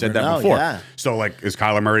joint? You said that before. Yeah. So like, is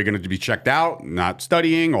Kyler Murray going to be checked out, not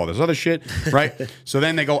studying, all this other shit, right? So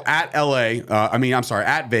then they go at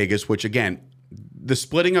at Vegas, which again, the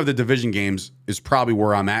splitting of the division games is probably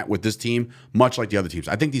where I'm at with this team, much like the other teams.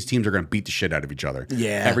 I think these teams are going to beat the shit out of each other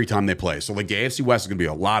every time they play. So like the AFC West is going to be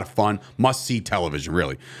a lot of fun, must-see television,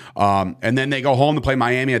 really. And then they go home to play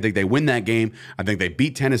Miami. I think they win that game. I think they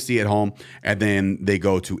beat Tennessee at home. And then they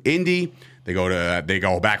go to Indy. They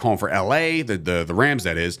go back home for LA, the Rams,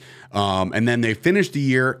 that is. And then they finish the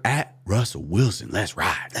year at Russell Wilson. Let's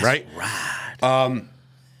ride, right?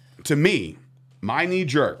 To me, my knee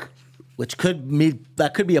jerk, which could be a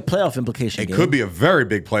playoff implication. It could be a very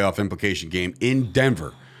big playoff implication game in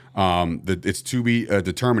Denver. It's to be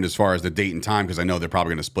determined as far as the date and time, because I know they're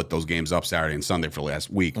probably going to split those games up Saturday and Sunday for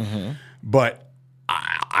last week. But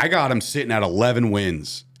I got them sitting at 11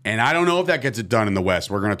 wins. And I don't know if that gets it done in the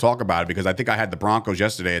West. We're going to talk about it because I think I had the Broncos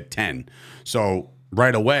yesterday at 10. So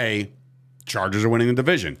right away, Chargers are winning the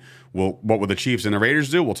division. Well, what will the Chiefs and the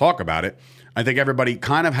Raiders do? We'll talk about it. I think everybody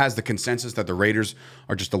kind of has the consensus that the Raiders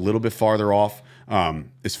are just a little bit farther off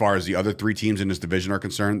as far as the other 3 teams in this division are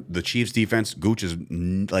concerned. The Chiefs defense, Gooch has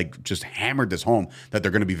just hammered this home that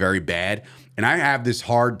they're going to be very bad. And I have this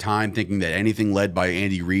hard time thinking that anything led by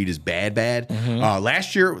Andy Reid is bad.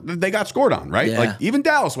 Last year, they got scored on, right? Yeah. Like even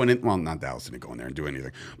Dallas went in. Well, not Dallas didn't go in there and do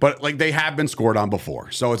anything. But like they have been scored on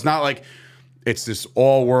before. So it's not like it's this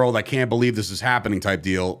all world, I can't believe this is happening type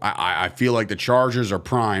deal. I feel like the Chargers are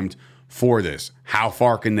primed for this. How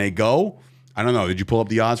far can they go? I don't know. Did you pull up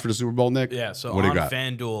the odds for the Super Bowl, Nick? Yeah, so what on do you got?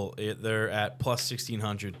 FanDuel, they're at plus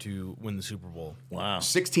 1,600 to win the Super Bowl. Wow.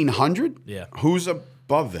 1,600? Yeah. Who's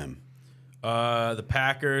above them? The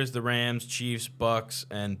Packers, the Rams, Chiefs, Bucks,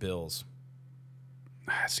 and Bills.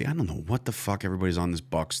 See, I don't know what the fuck everybody's on this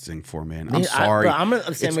Bucks thing for, man. I'm sorry. I'm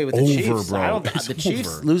the same It's way with the over, Chiefs. bro. The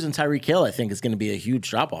Chiefs losing Tyreek Hill, I think, is going to be a huge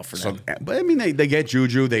drop off for them. But I mean, they get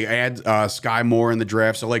Juju. They add Sky Moore in the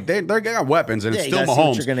draft. So like they got weapons, and it's you still gotta see what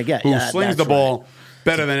Mahomes you're gonna get. who Yeah, slings that's the ball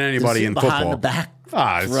better than anybody in behind football. the back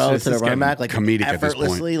It's throw to the getting running back, like comedic at this point.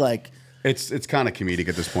 effortlessly, like. It's kind of comedic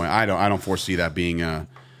at this point. I don't foresee that being a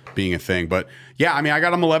thing. But yeah, I mean, I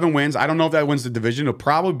got them 11 wins. I don't know if that wins the division. It'll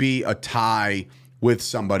probably be a tie with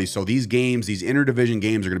somebody. So these games, these interdivision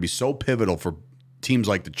games, are going to be so pivotal for teams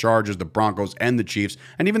like the Chargers, the Broncos, and the Chiefs,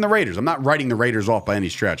 and even the Raiders. I'm not writing the Raiders off by any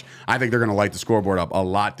stretch. I think they're going to light the scoreboard up a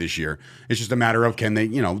lot this year. It's just a matter of can they,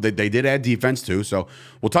 they did add defense too. So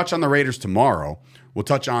we'll touch on the Raiders tomorrow. We'll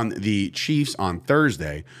touch on the Chiefs on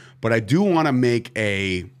Thursday. But I do want to make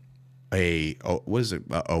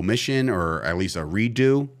omission or at least a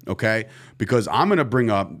redo, okay? Because I'm going to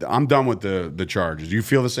bring up, I'm done with the Chargers. You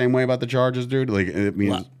feel the same way about the Chargers, dude? Like, it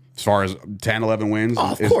means as far as 10, 11 wins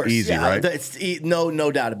Of is course, easy, yeah. right? It's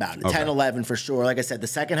no doubt about it. Okay. 10, 11 for sure. Like I said, the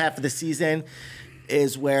second half of the season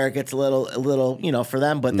is where it gets a little, for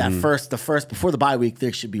them. But the first before the bye week,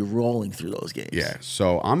 they should be rolling through those games. Yeah,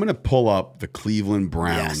 so I'm going to pull up the Cleveland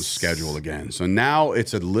Browns schedule again. So now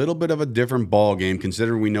it's a little bit of a different ball game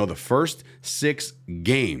considering we know the first 6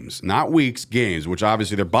 games, not weeks, games, which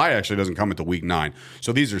obviously their bye actually doesn't come until week 9.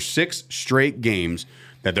 So these are 6 straight games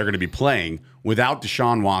that they're going to be playing without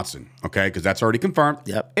Deshaun Watson, okay? Because that's already confirmed.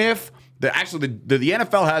 Yep. If the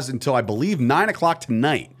NFL has until I believe 9 o'clock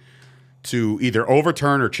tonight to either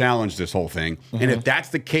overturn or challenge this whole thing. And if that's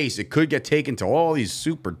the case, it could get taken to all these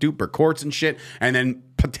super duper courts and shit, and then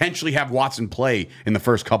potentially have Watson play in the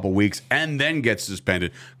first couple weeks and then get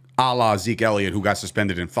suspended. A la Zeke Elliott, who got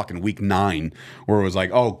suspended in fucking week 9, where it was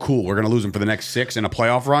like, oh, cool, we're going to lose him for the next 6 in a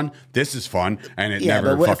playoff run. This is fun. And it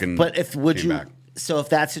never came back. So if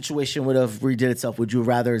that situation would have redid itself, would you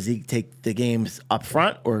rather Zeke take the games up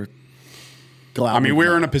front or go out? I mean, we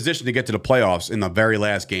were in a position to get to the playoffs in the very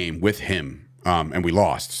last game with him, and we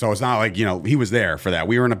lost. So it's not like, he was there for that.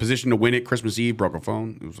 We were in a position to win it. Christmas Eve, broke a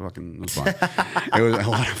phone. It was fun. It was a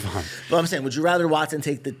lot of fun. But I'm saying, would you rather Watson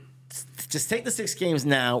take the 6 games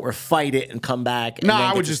now or fight it and come back? And no,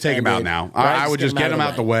 I would just take him out now. I would just get him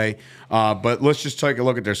out the way. But let's just take a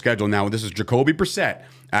look at their schedule now. This is Jacoby Brissett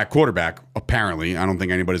at quarterback. Apparently, I don't think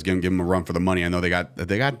anybody's going to give him a run for the money. I know they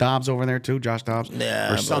got Dobbs over there too, Josh Dobbs,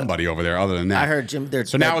 or somebody over there. Other than that, I heard Jim.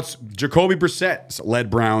 So now it's Jacoby Brissett led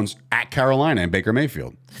Browns at Carolina and Baker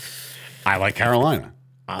Mayfield. I like Carolina.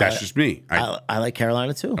 That's just me. I like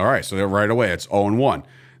Carolina too. All right, so they're right away. It's 0-1.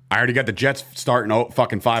 I already got the Jets starting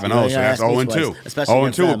fucking 5-0, so that's 0-2.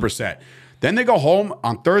 0-2 with Brissett. Then they go home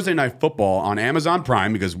on Thursday Night Football on Amazon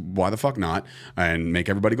Prime, because why the fuck not, and make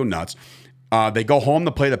everybody go nuts. They go home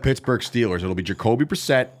to play the Pittsburgh Steelers. It'll be Jacoby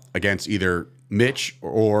Brissett against either Mitch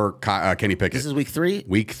or Kenny Pickett. This is week 3?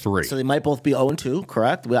 Week 3. So they might both be 0-2,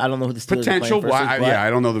 correct? I don't know who the Steelers Potential. are playing versus, I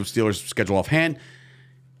don't know the Steelers' schedule offhand.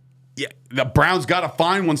 Yeah, the Browns got to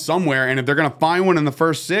find one somewhere, and if they're going to find one in the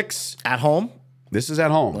first 6... At home? This is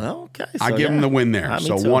at home. Well, okay. So I give them the win there.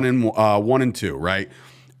 So too. 1-2, right?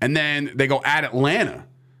 And then they go at Atlanta,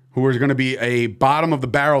 who is going to be a bottom of the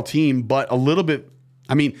barrel team, but a little bit.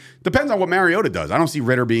 I mean, depends on what Mariota does. I don't see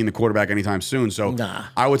Ritter being the quarterback anytime soon. So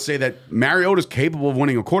I would say that Mariota's capable of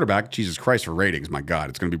winning a quarterback. Jesus Christ, for ratings, my God,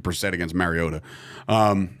 it's going to be Brissett against Mariota,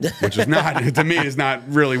 which is not, to me, is not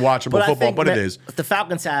really watchable football, but it is. The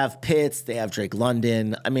Falcons have Pitts, they have Drake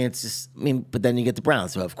London. I mean, but then you get the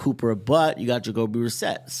Browns who have Cooper, but you got Jacoby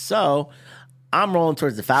Brissett. So I'm rolling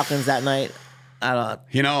towards the Falcons that night.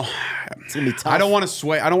 It's gonna be tough. I don't want to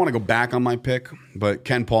sway. I don't want to go back on my pick, but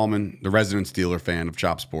Ken Paulman, the resident Steeler fan of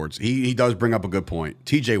Chop Sports, he does bring up a good point.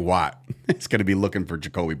 TJ Watt is going to be looking for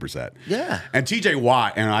Jacoby Brissett. Yeah. And TJ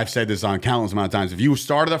Watt, and I've said this on countless amount of times, if you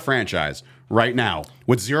started a franchise right now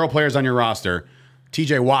with 0 players on your roster,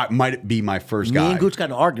 TJ Watt might be my first guy. Me and Gooch got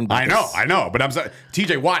an argument about this. I know, but I'm saying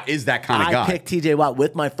TJ Watt is that kind of guy. I picked TJ Watt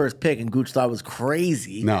with my first pick, and Gooch thought it was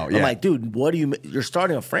crazy. No, I'm like, dude, you're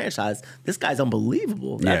starting a franchise. This guy's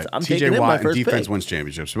unbelievable. I'm taking TJ him Watt my first defense pick. wins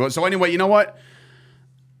championships. So anyway, you know what?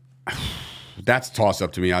 That's a toss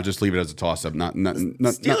up to me. I'll just leave it as a toss up.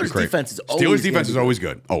 Steelers defense is always Steelers defense is always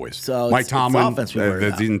good. Always. So Mike Tomlin, offense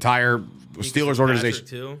the entire Steelers organization.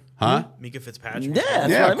 Too. Huh? Mika Fitzpatrick. Yeah,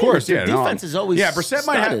 Yeah, of course. Their Yeah, defense is always Brissett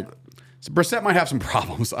might have some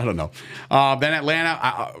problems. I don't know. Then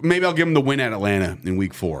Atlanta, maybe I'll give them the win at Atlanta in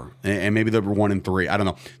week 4. And maybe they're 1-3. I don't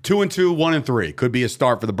know. 2-2, 1-3. Could be a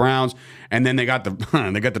start for the Browns. And then they got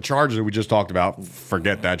the Chargers that we just talked about.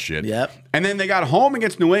 Forget that shit. Yep. And then they got home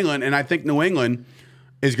against New England. And I think New England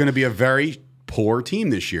is going to be a very poor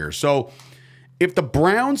team this year. So if the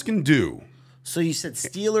Browns can do... So you said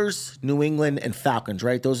Steelers, New England, and Falcons,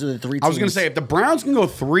 right? Those are the 3 teams. I was going to say, if the Browns can go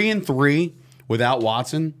 3-3 without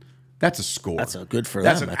Watson... That's a score. That's a good for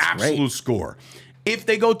That's them. an That's absolute great. score. if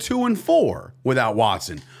they go 2-4 without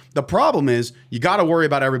Watson. The problem is you got to worry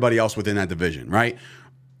about everybody else within that division, right?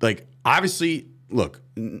 Like, obviously, look,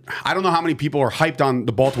 I don't know how many people are hyped on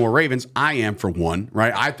the Baltimore Ravens. I am, for one,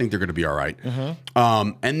 right? I think they're going to be all right.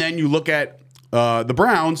 And then you look at the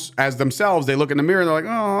Browns as themselves. They look in the mirror and they're like,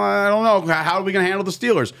 oh, I don't know. How are we going to handle the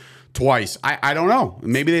Steelers? Twice. I don't know.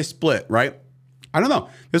 Maybe they split, right? I don't know.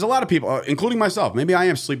 There's a lot of people, including myself. Maybe I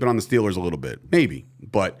am sleeping on the Steelers a little bit. Maybe.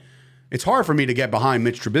 But it's hard for me to get behind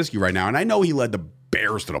Mitch Trubisky right now. And I know he led the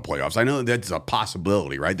Bears to the playoffs. I know that's a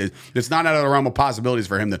possibility, right? It's not out of the realm of possibilities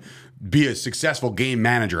for him to be a successful game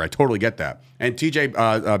manager. I totally get that. And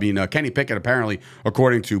Kenny Pickett, apparently,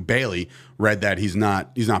 according to Bailey, read that he's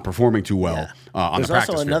not performing too well on the practice field. There's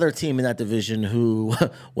also another team in that division who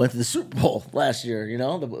went to the Super Bowl last year. You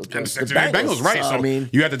know, the Bengals, right? So I mean,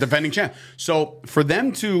 you had the defending champ. So for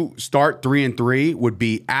them to start 3-3 would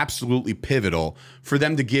be absolutely pivotal for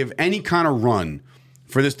them to give any kind of run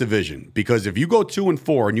for this division, because if you go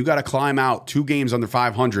 2-4 and you got to climb out 2 games under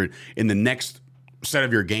 500 in the next set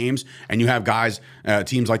of your games, and you have guys,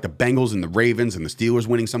 teams like the Bengals and the Ravens and the Steelers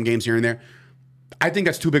winning some games here and there, I think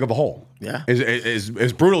that's too big of a hole. Yeah,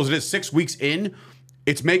 as brutal as it is, 6 weeks in,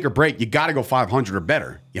 it's make or break. You got to go 500 or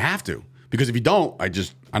better. You have to, because if you don't, I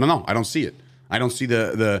don't know. I don't see it. I don't see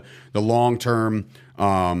the long term.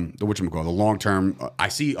 The long term. I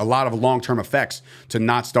see a lot of long term effects to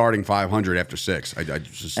not starting 500 after 6. I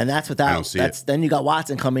just, and that's without. I don't see it. Then you got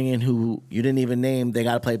Watson coming in, who you didn't even name. They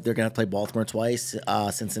got to play. They're going to play Baltimore twice,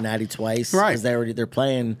 Cincinnati twice, right? Because they're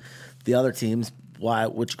playing the other teams.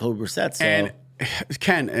 With Jacoby Brissett. So. And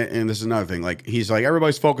Ken, and this is another thing. Like, he's like,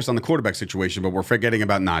 everybody's focused on the quarterback situation, but we're forgetting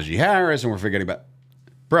about Najee Harris, and we're forgetting about,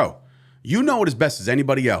 bro. You know it as best as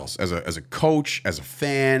anybody else, as a coach, as a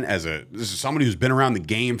fan, this is somebody who's been around the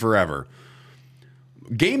game forever.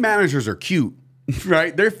 Game managers are cute,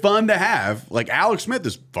 right? They're fun to have. Like, Alex Smith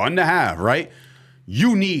is fun to have, right?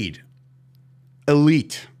 You need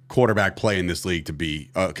elite quarterback play in this league to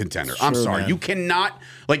be a contender. Sure, I'm sorry. Man.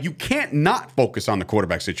 You can't not focus on the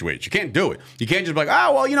quarterback situation. You can't do it. You can't just be like,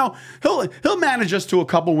 oh, well, you know, he'll manage us to a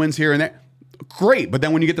couple wins here and there. Great, but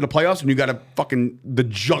then when you get to the playoffs and you got the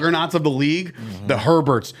juggernauts of the league, the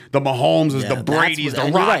Herberts, the Mahomes, the Bradys,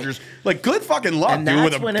 the Rodgers, like, good fucking luck, and dude,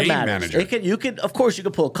 with a when game it matters. manager. You could, of course, you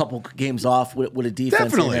could pull a couple games off with a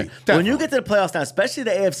defense. Definitely. When you get to the playoffs now, especially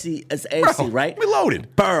the AFC, right? We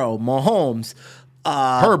loaded. Burrow, Mahomes,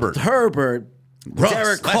 Herbert, Russ,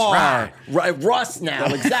 Derek Carr, Russ now,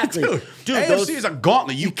 exactly. Dude, AFC is a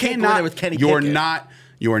gauntlet. You cannot. With Kenny You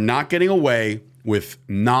are not getting away with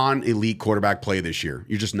non-elite quarterback play this year.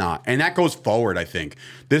 You're just not. And that goes forward, I think.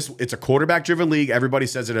 It's a quarterback-driven league. Everybody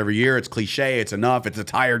says it every year. It's cliche. It's enough. It's a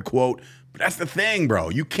tired quote. But that's the thing, bro.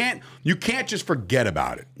 You can't just forget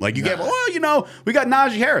about it. Like, you get, well, you know, we got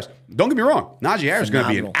Najee Harris. Don't get me wrong. Najee Harris is going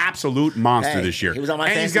to be an absolute monster this year. He was on my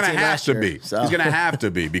and he's going to have to be. So. He's going to have to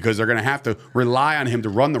be, because they're going to have to rely on him to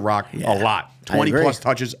run the rock a lot. 20-plus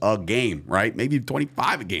touches a game, right? Maybe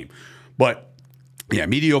 25 a game. But yeah,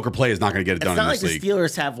 mediocre play is not going to get it done in this league. It's not like the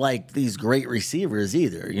Steelers have like these great receivers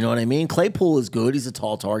either. You know what I mean? Claypool is good. He's a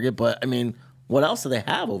tall target, but I mean, what else do they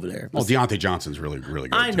have over there? Well, Deontay Johnson's really, really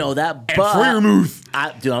good. I know that, but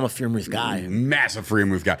Freiermuth. Dude, I'm a Freiermuth guy. Massive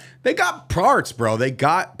Freiermuth guy. They got parts, bro. They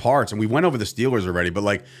got parts, and we went over the Steelers already. But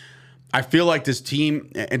like, I feel like this team,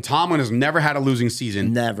 and Tomlin has never had a losing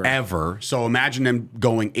season, ever. So imagine them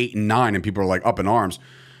going 8-9, and people are like up in arms.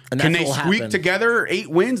 Can they squeak together 8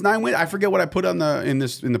 wins, 9 wins? I forget what I put on in the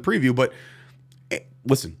preview, but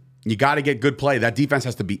listen, you got to get good play. That defense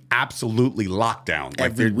has to be absolutely locked down.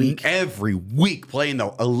 Every week playing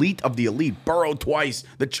the elite of the elite. Burrow twice,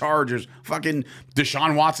 the Chargers, fucking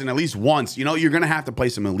Deshaun Watson at least once. You know, you're going to have to play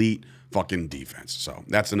some elite fucking defense. So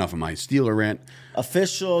that's enough of my Steeler rant.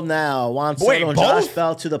 Official now. Juan Soto and Josh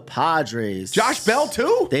Bell to the Padres. Josh Bell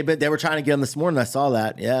too? They were trying to get him this morning. I saw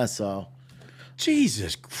that. Yeah, so.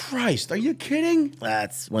 Jesus Christ, are you kidding?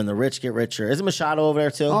 That's when the rich get richer. Isn't Machado over there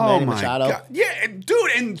too? Oh, Manny my Machado? God. Yeah,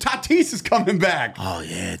 dude, and Tatis is coming back. Oh,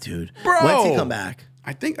 yeah, dude. Bro. When's he come back?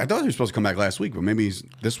 I thought he was supposed to come back last week, but maybe he's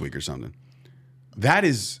this week or something. That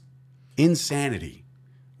is insanity.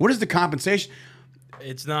 What is the compensation?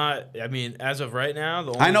 It's not. I mean, as of right now,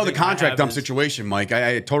 the only I know the contract dump situation, Mike.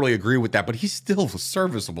 I totally agree with that, but he's still a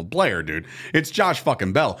serviceable player, dude. It's Josh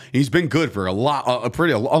fucking Bell. He's been good for a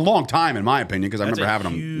long time, in my opinion, because I remember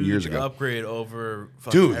having him years ago. Upgrade over,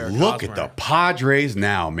 dude. Eric Look Hosmer. at the Padres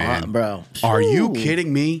now, man, bro. Are you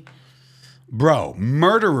kidding me, bro?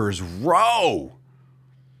 Murderers row.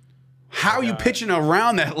 How are you pitching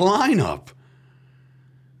around that lineup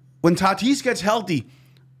when Tatis gets healthy,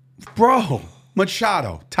 bro?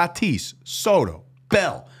 Machado, Tatis, Soto,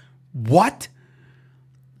 Bell. What?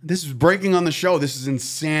 This is breaking on the show. This is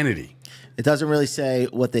insanity. It doesn't really say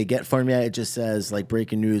what they get from yet. It just says like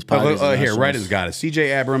breaking news. Padres and Here, Nationals. Reddit's got it.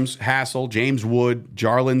 C.J. Abrams, Hassel, James Wood,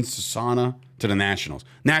 Jarlin, Sasana to the Nationals.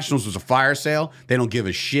 Nationals was a fire sale. They don't give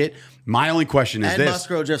a shit. My only question is And this.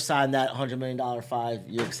 Musgrove just signed that $100 million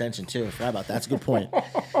 5-year extension too. I forgot about that. That's a good point,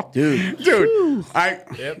 dude. Dude, Yep,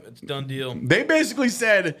 it's a done deal. they basically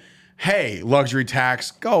said, hey, luxury tax,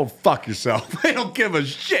 go fuck yourself. They don't give a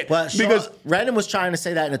shit. But because Random was trying to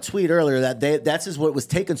say that in a tweet earlier that that's just what was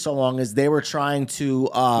taking so long is they were trying to.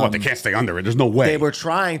 they can't stay under it. There's no way. They were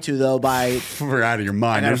trying to though by. We're out of your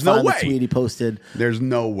mind. I There's gotta no find the tweet way. he posted. There's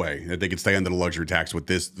no way that they could stay under the luxury tax with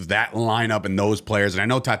that lineup and those players. And I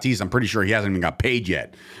know Tatis, I'm pretty sure he hasn't even got paid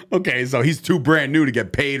yet. Okay, so he's too brand new to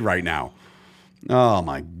get paid right now. Oh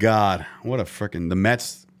my God. What a freaking the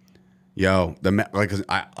Mets. Yo, I'm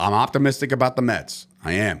optimistic about the Mets.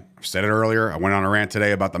 I am. I've said it earlier. I went on a rant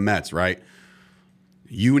today about the Mets, right?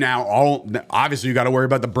 Obviously you got to worry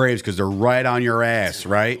about the Braves because they're right on your ass,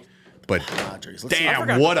 right? But Padres. I damn,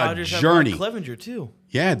 forgot what the a Dodgers have journey. Mike Clevenger too.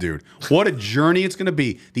 Yeah, dude. What a journey it's going to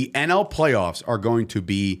be. The NL playoffs are going to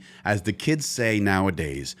be, as the kids say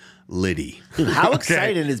nowadays, litty. Dude, how Okay.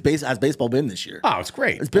 exciting has baseball been this year? Oh, it's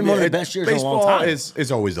great. It's been one of the best years in a long time. Baseball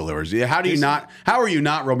is always delivers. Yeah, how are you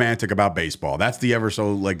not romantic about baseball? That's the ever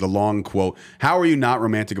so the long quote. How are you not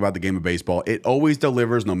romantic about the game of baseball? It always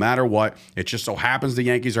delivers no matter what. It just so happens the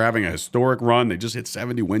Yankees are having a historic run. They just hit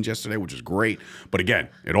 70 wins yesterday, which is great. But again,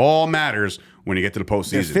 it all matters when you get to the They're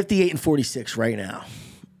postseason. 58-46 right now,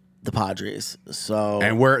 the Padres. So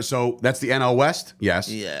That's the NL West? Yes.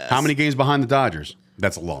 Yes. How many games behind the Dodgers?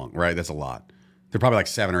 That's right? That's a lot. They're probably like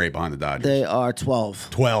 7 or 8 behind the Dodgers. they are 12.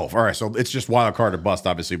 12. All right, so it's just wild card or bust,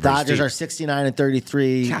 obviously. for Dodgers Steve. are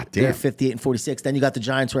 69-33. God damn. They're 58-46. Then you got the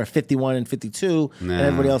Giants who are 51-52, and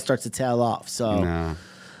everybody else starts to tail off. So Nah.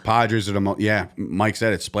 Padres are the most, Mike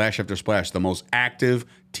said it, splash after splash, the most active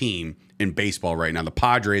team in baseball right now. The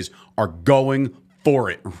Padres are going for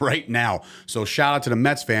it right now. So shout out to the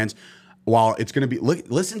Mets fans. While it's going to be,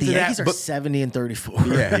 listen the to Yankees that. are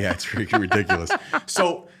 70-34. Yeah, it's freaking ridiculous.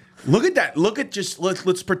 So look at that.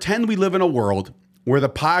 Let's pretend we live in a world where the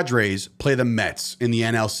Padres play the Mets in the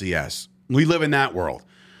NLCS. We live in that world.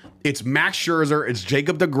 It's Max Scherzer, it's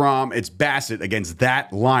Jacob deGrom, it's Bassett against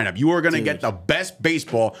that lineup. You are going to get the best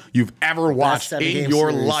baseball you've ever watched in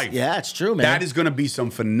your life. Yeah, it's true, man. That is going to be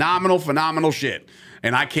some phenomenal shit.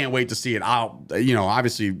 And I can't wait to see it.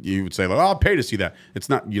 Obviously you would say, I'll pay to see that. It's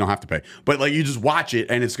not, you don't have to pay. But you just watch it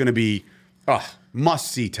and it's going to be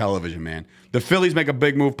must-see television, man. The Phillies make a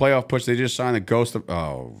big move, playoff push. They just signed the ghost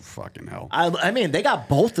of, fucking hell. I mean, they got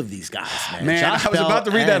both of these guys, man. Man, Josh I was Bell about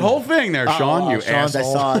to read that and- whole thing there, Sean. You Sean's,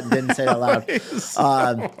 asshole. I saw it and didn't say it out loud.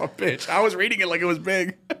 Bitch. I was reading it like it was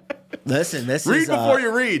big. Listen, this Read is before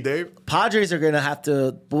you read, Dave. Padres are going to have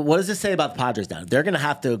to. What does it say about the Padres now? They're going to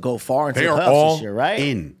have to go far into They the are playoffs all this year, right?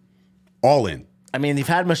 in. All in. I mean, they've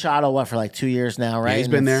had Machado for like 2 years now, right? He's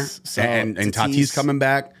been there. So And Tatis coming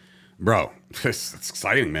back. Bro, it's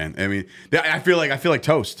exciting, man. I mean, I feel like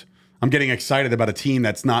toast. I'm getting excited about a team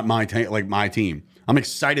that's not my team. I'm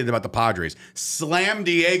excited about the Padres. Slam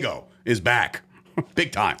Diego is back.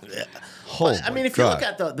 Big time. I mean, if you look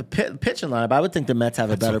at the pitching lineup, I would think the Mets have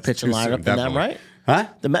a better pitching too soon, lineup than them, definitely. right? Huh?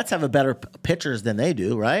 The Mets have a better pitchers than they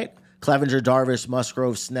do, right? Clevenger, Darvish,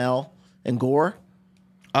 Musgrove, Snell, and Gore.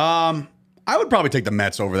 I would probably take the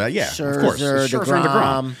Mets over that. Yeah, of course. Scherzer, Scherzer and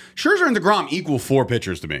DeGrom. Scherzer and DeGrom equal 4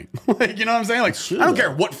 pitchers to me. You know what I'm saying? I don't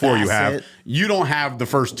care what 4 you have. Bassett. You don't have the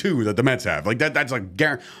first 2 that the Mets have. That's like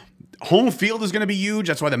guaranteed. Home field is going to be huge.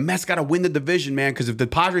 That's why the Mets got to win the division, man. Because if the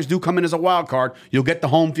Padres do come in as a wild card, you'll get the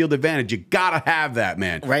home field advantage. You got to have that,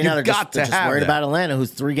 man. Right now, they're just worried about Atlanta, who's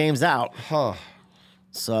 3 games out.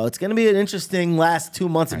 So it's going to be an interesting last 2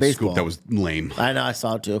 months of baseball. Scoop, that was lame. I know, I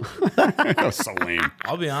saw it too. That was so lame.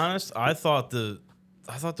 I'll be honest. I thought the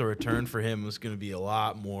return for him was going to be a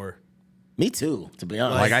lot more. Me too, to be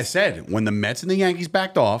honest. Like I said, when the Mets and the Yankees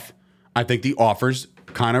backed off, I think the offers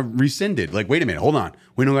kind of rescinded. Like, wait a minute, hold on.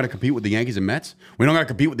 We don't got to compete with the Yankees and Mets. We don't got to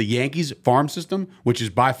compete with the Yankees farm system, which is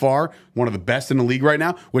by far one of the best in the league right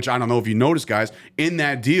now, which I don't know if you noticed, guys, in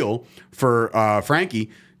that deal for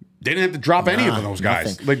Frankie, they didn't have to drop any of those guys.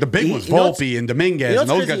 nothing. Like the big ones, You know what's- Volpe and Dominguez, You know and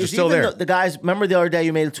what's those crazy guys are is still even there. The guys, remember the other day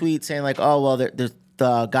you made a tweet saying like, oh, well, there's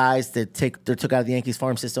the guys that took out of the Yankees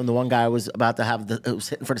farm system. The one guy was about to have was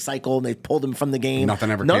hitting for the cycle, and they pulled him from the game.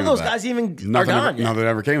 Nothing ever None came of those of that. guys even are Nothing gone yet. Nothing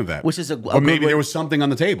ever came of that. Which is a or good maybe way- there was something on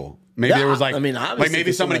the table. Maybe Yeah, there was like, I mean, obviously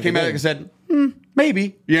maybe they somebody still came like out the and said,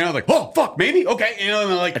 maybe, like, oh fuck, maybe, okay, and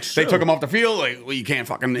then like they true. took him off the field, like, well, you can't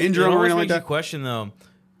fucking injure It him or always anything like makes you that. question though.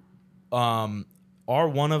 Are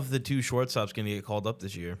one of the 2 shortstops going to get called up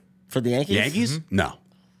this year? For the Yankees? Yankees? No.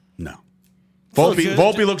 No. Looks Volpe, good.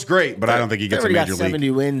 Volpe looks great, but I don't think he They gets a already got major 70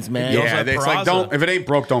 league. wins, man. also Yeah, have it's like Peraza. if it ain't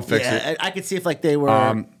broke, don't fix it. Yeah, I could see if like they were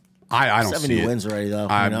I don't 70 see it. wins already though.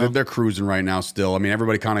 You know? They're cruising right now still. I mean,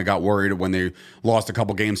 everybody kind of got worried when they lost a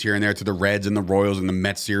couple games here and there to the Reds and the Royals, and the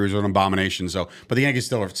Mets series was an abomination. So, but the Yankees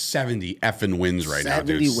still are 70 effing wins right now,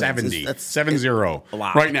 70 dude. wins. 70. That's 7-0 a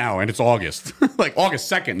lot. right now, and it's August. Like August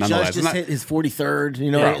 2nd, nonetheless. Judge Isn't just that- hit his 43rd.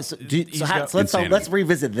 You know, Bro, so, he's got let's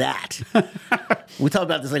revisit that. We talked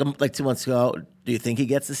about this like 2 months ago. Do you think he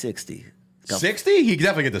gets to 60? 60? He could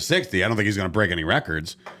definitely get to 60. I don't think he's going to break any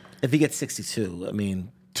records. If he gets 62, I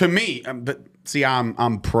mean, To me, but see,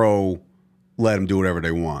 I'm pro. Let them do whatever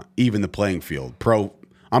they want, even the playing field.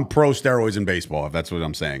 I'm pro steroids in baseball. If that's what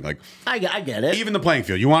I'm saying, like I get it. even the playing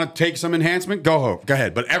field. You want to take some enhancement? Go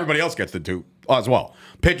ahead. But everybody else gets to do as well.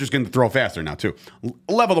 Pitchers can throw faster now too.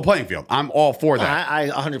 Level the playing field. I'm all for that. I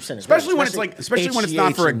 100% agree. Especially when it's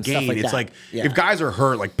not for a and stuff gain. It's that. like Yeah. if guys are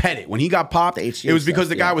hurt, like Pettit, when he got popped, The it HGH was because stuff,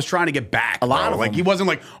 the guy yeah. was trying to get back. A lot bro. of like them. he wasn't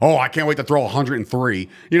like, oh, I can't wait to throw 103.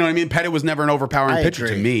 You know what I mean? Pettit was never an overpowering I pitcher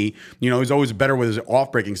to agree. me. You know, he's always better with his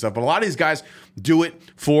off-breaking stuff. But a lot of these guys do it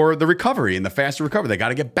for the recovery and the faster recovery. They got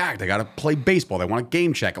to get back. They got to play baseball. They want a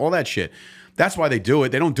game check. All that shit. That's why they do it.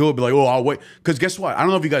 They don't do it be like, oh, I'll wait. Because guess what? I don't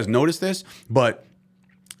know if you guys noticed this, but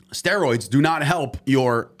steroids do not help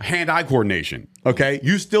your hand-eye coordination, okay?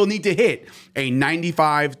 You still need to hit a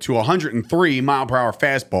 95 to 103 mile per hour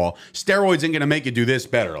fastball. Steroids ain't going to make you do this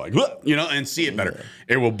better, like, you know, and see it better.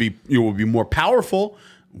 You will be more powerful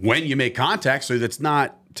when you make contact, so that's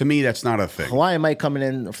not, to me, that's not a thing. Hawaiian Mike coming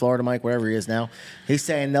in, Florida Mike, wherever he is now. He's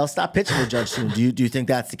saying they'll stop pitching to Judge soon. Do you think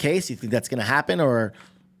that's the case? Do you think that's going to happen, or?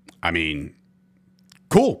 I mean,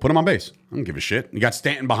 cool. Put him on base. I don't give a shit. You got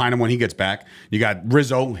Stanton behind him when he gets back. You got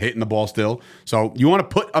Rizzo hitting the ball still. So you want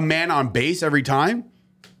to put a man on base every time?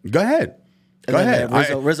 Go ahead. Go ahead.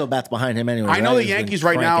 Rizzo bats behind him anyway. I know right? the He's been Yankees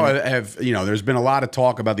right now cranking it. have, you know, there's been a lot of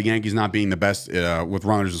talk about the Yankees not being the best with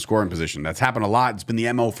runners in scoring position. That's happened a lot. It's been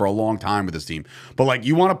the MO for a long time with this team. But, like,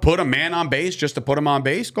 you want to put a man on base just to put him on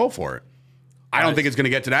base? Go for it. I don't think it's going to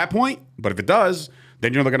get to that point. But if it does,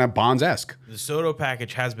 then you're looking at Bonds-esque. The Soto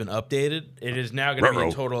package has been updated. It is now going to be a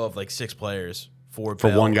Ruh-roh. total of like 6 players for For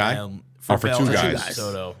Bell one guy? and- Or for Bell two and guys?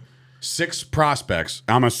 Soto. 6 prospects.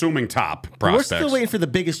 I'm assuming top We're prospects. still waiting for the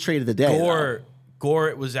biggest trade of the day. though.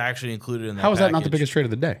 Gore was actually included in that. How is that not the package. biggest trade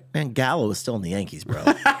of the day? Man, Gallo is still in the Yankees, bro.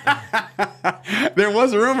 There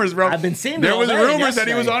was rumors, bro. I've been seeing there it was all day rumors that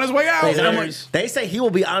he was yesterday. on his way out. They say he will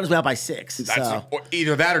be on his way out by 6. That's So. or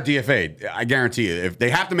either that or DFA. I guarantee you. If they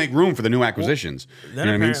have to make room for the new acquisitions, you know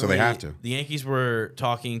what I mean? So they have to. The Yankees were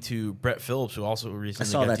talking to Brett Phillips, who also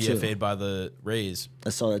recently saw got that too. DFA'd by the Rays. I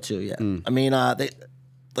saw that too. Yeah. Mm. I mean,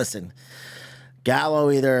 listen,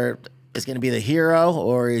 Gallo either is going to be the hero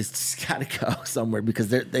or he's got to go somewhere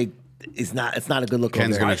because it's not a good look.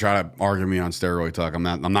 Ken's over gonna there. try to argue me on steroid talk. I'm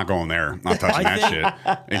not going there. I'm not touching that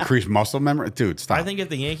shit. Increased muscle memory, dude. Stop. I think if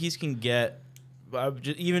the Yankees can get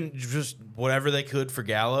just whatever they could for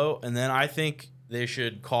Gallo, and then I think they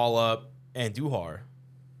should call up Andujar.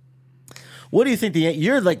 What do you think?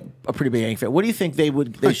 You're like a pretty big Yankee fan. What do you think they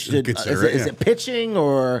should? Consider it, Is yeah. it pitching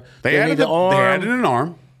or they need added the arm? they added an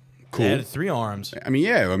arm. Cool. They had 3 arms. I mean,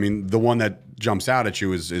 yeah. I mean, the one that jumps out at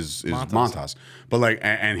you is Montas. But like,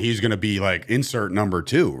 and he's going to be like insert number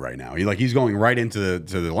 2 right now. He's going right into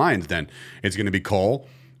the Lions. Then it's going to be Cole,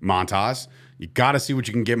 Montas. You got to see what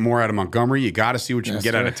you can get more out of Montgomery. You got to see what you can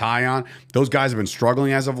get out of Tyon. Those guys have been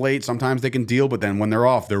struggling as of late. Sometimes they can deal, but then when they're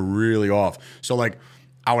off, they're really off. So like,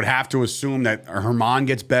 I would have to assume that Herman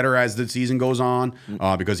gets better as the season goes on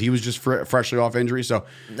because he was just freshly off injury. So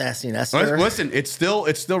listen, it's still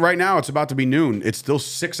right now. It's about to be noon. It's still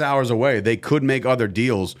 6 hours away. They could make other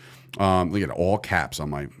deals. Look at all caps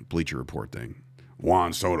on my Bleacher Report thing.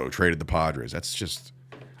 Juan Soto traded the Padres. That's just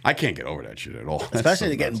I can't get over that shit at all. That's Especially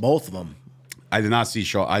so to getting nuts. both of them. I did not see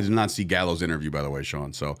Shaw. I did not see Gallo's interview, by the way,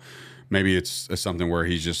 Sean. So maybe it's something where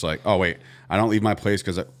he's just like, oh wait, I don't leave my place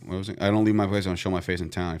because I don't leave my place. I don't show my face in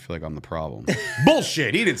town. I feel like I'm the problem.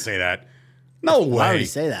 Bullshit. He didn't say that. No way. Why would he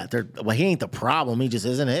say that? He ain't the problem. He just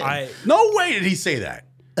isn't it. No way did he say that.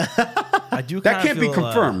 I do. That can't be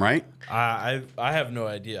confirmed, right? I have no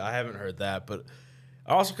idea. I haven't heard that, but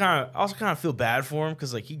I also kind of feel bad for him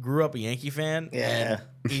because like he grew up a Yankee fan, Yeah.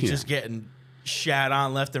 and he's just getting shat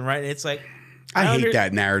on left and right. And it's like I hate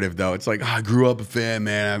that narrative, though. It's like, I grew up a fan,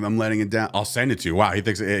 man. I'm letting it down. I'll send it to you. Wow, he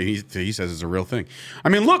thinks he says it's a real thing. I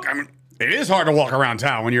mean, look, it is hard to walk around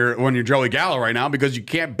town when you're Joey Gallo right now because you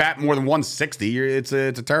can't bat more than 160. It's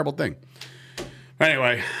a terrible thing.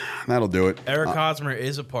 Anyway, that'll do it. Eric Hosmer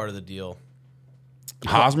is a part of the deal.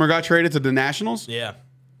 Hosmer got traded to the Nationals? Yeah.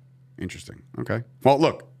 Interesting. Okay. Well,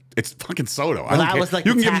 look, It's fucking Soto. Well, that was like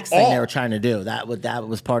the tax thing they were trying to do. That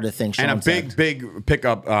was part of the thing. And a big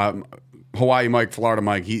pickup. Hawaii Mike, Florida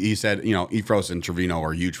Mike, he said, Efros and Trevino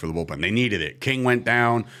are huge for the bullpen. They needed it. King went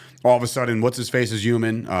down. All of a sudden, what's his face is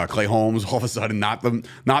human. Clay Holmes, all of a sudden, not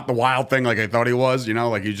the wild thing like I thought he was.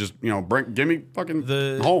 Like he just, give me fucking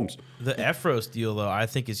Holmes. The Efros deal, though, I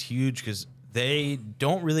think is huge because they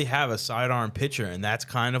don't really have a sidearm pitcher, and that's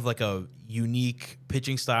kind of like a unique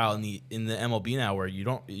pitching style in the MLB now, where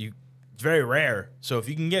it's very rare. So if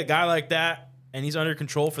you can get a guy like that and he's under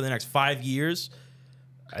control for the next 5 years,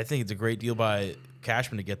 I think it's a great deal by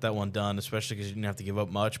Cashman to get that one done, especially because you didn't have to give up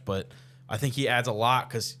much. But I think he adds a lot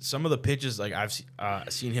because some of the pitches like I've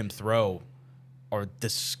seen him throw are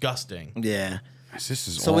disgusting. Yeah. This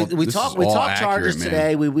is so we talk Chargers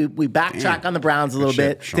today. We backtrack on the Browns a little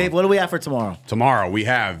bit. Sean. Dave, what do we have for tomorrow? Tomorrow we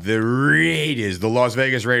have the Raiders. The Las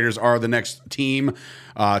Vegas Raiders are the next team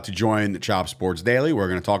to join the Chop Sports Daily. We're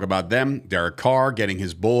going to talk about them. Derek Carr getting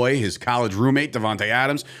his college roommate, Devontae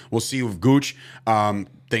Adams. We'll see if Gooch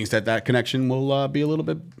thinks that connection will be a little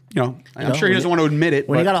bit. I'm sure he doesn't want to admit it.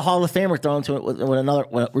 When you got a Hall of Famer thrown to it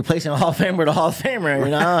with replacing a Hall of Famer with a Hall of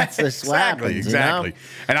Famer, it's just exactly.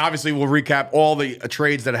 And obviously, we'll recap all the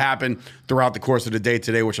trades that happened throughout the course of the day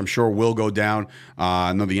today, which I'm sure will go down.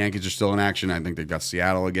 I know the Yankees are still in action. I think they've got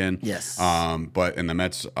Seattle again. Yes. But in the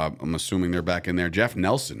Mets, I'm assuming they're back in there. Jeff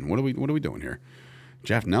Nelson, what are we doing here?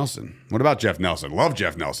 Jeff Nelson. What about Jeff Nelson? Love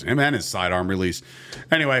Jeff Nelson. Him and his sidearm release.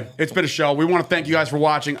 Anyway, it's been a show. We want to thank you guys for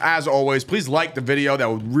watching. As always, please like the video. That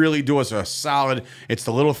would really do us a solid. It's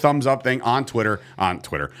the little thumbs up thing on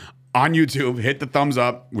YouTube. Hit the thumbs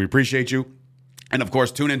up. We appreciate you. And, of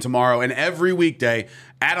course, tune in tomorrow and every weekday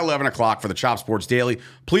at 11 o'clock for the Chop Sports Daily.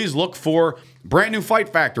 Please look for brand new Fight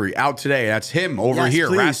Factory out today. That's him over here,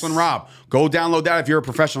 please. Wrestling Rob. Go download that if you're a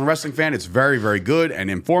professional wrestling fan. It's very, very good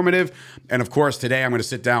and informative. And, of course, today I'm going to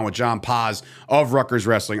sit down with John Paz of Rutgers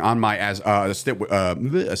Wrestling on my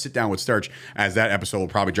sit down with Sturch, as that episode will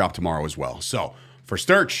probably drop tomorrow as well. So, for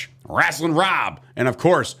Sturch, Wrestling Rob, and, of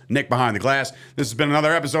course, Nick behind the glass, this has been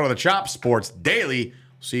another episode of the Chop Sports Daily.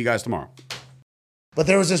 See you guys tomorrow. But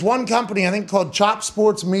there was this one company, I think, called Chop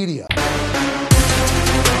Sports Media.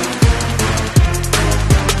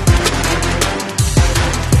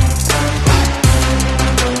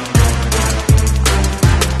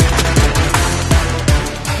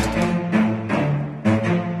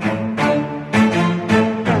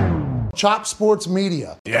 Chop Sports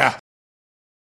Media. Yeah.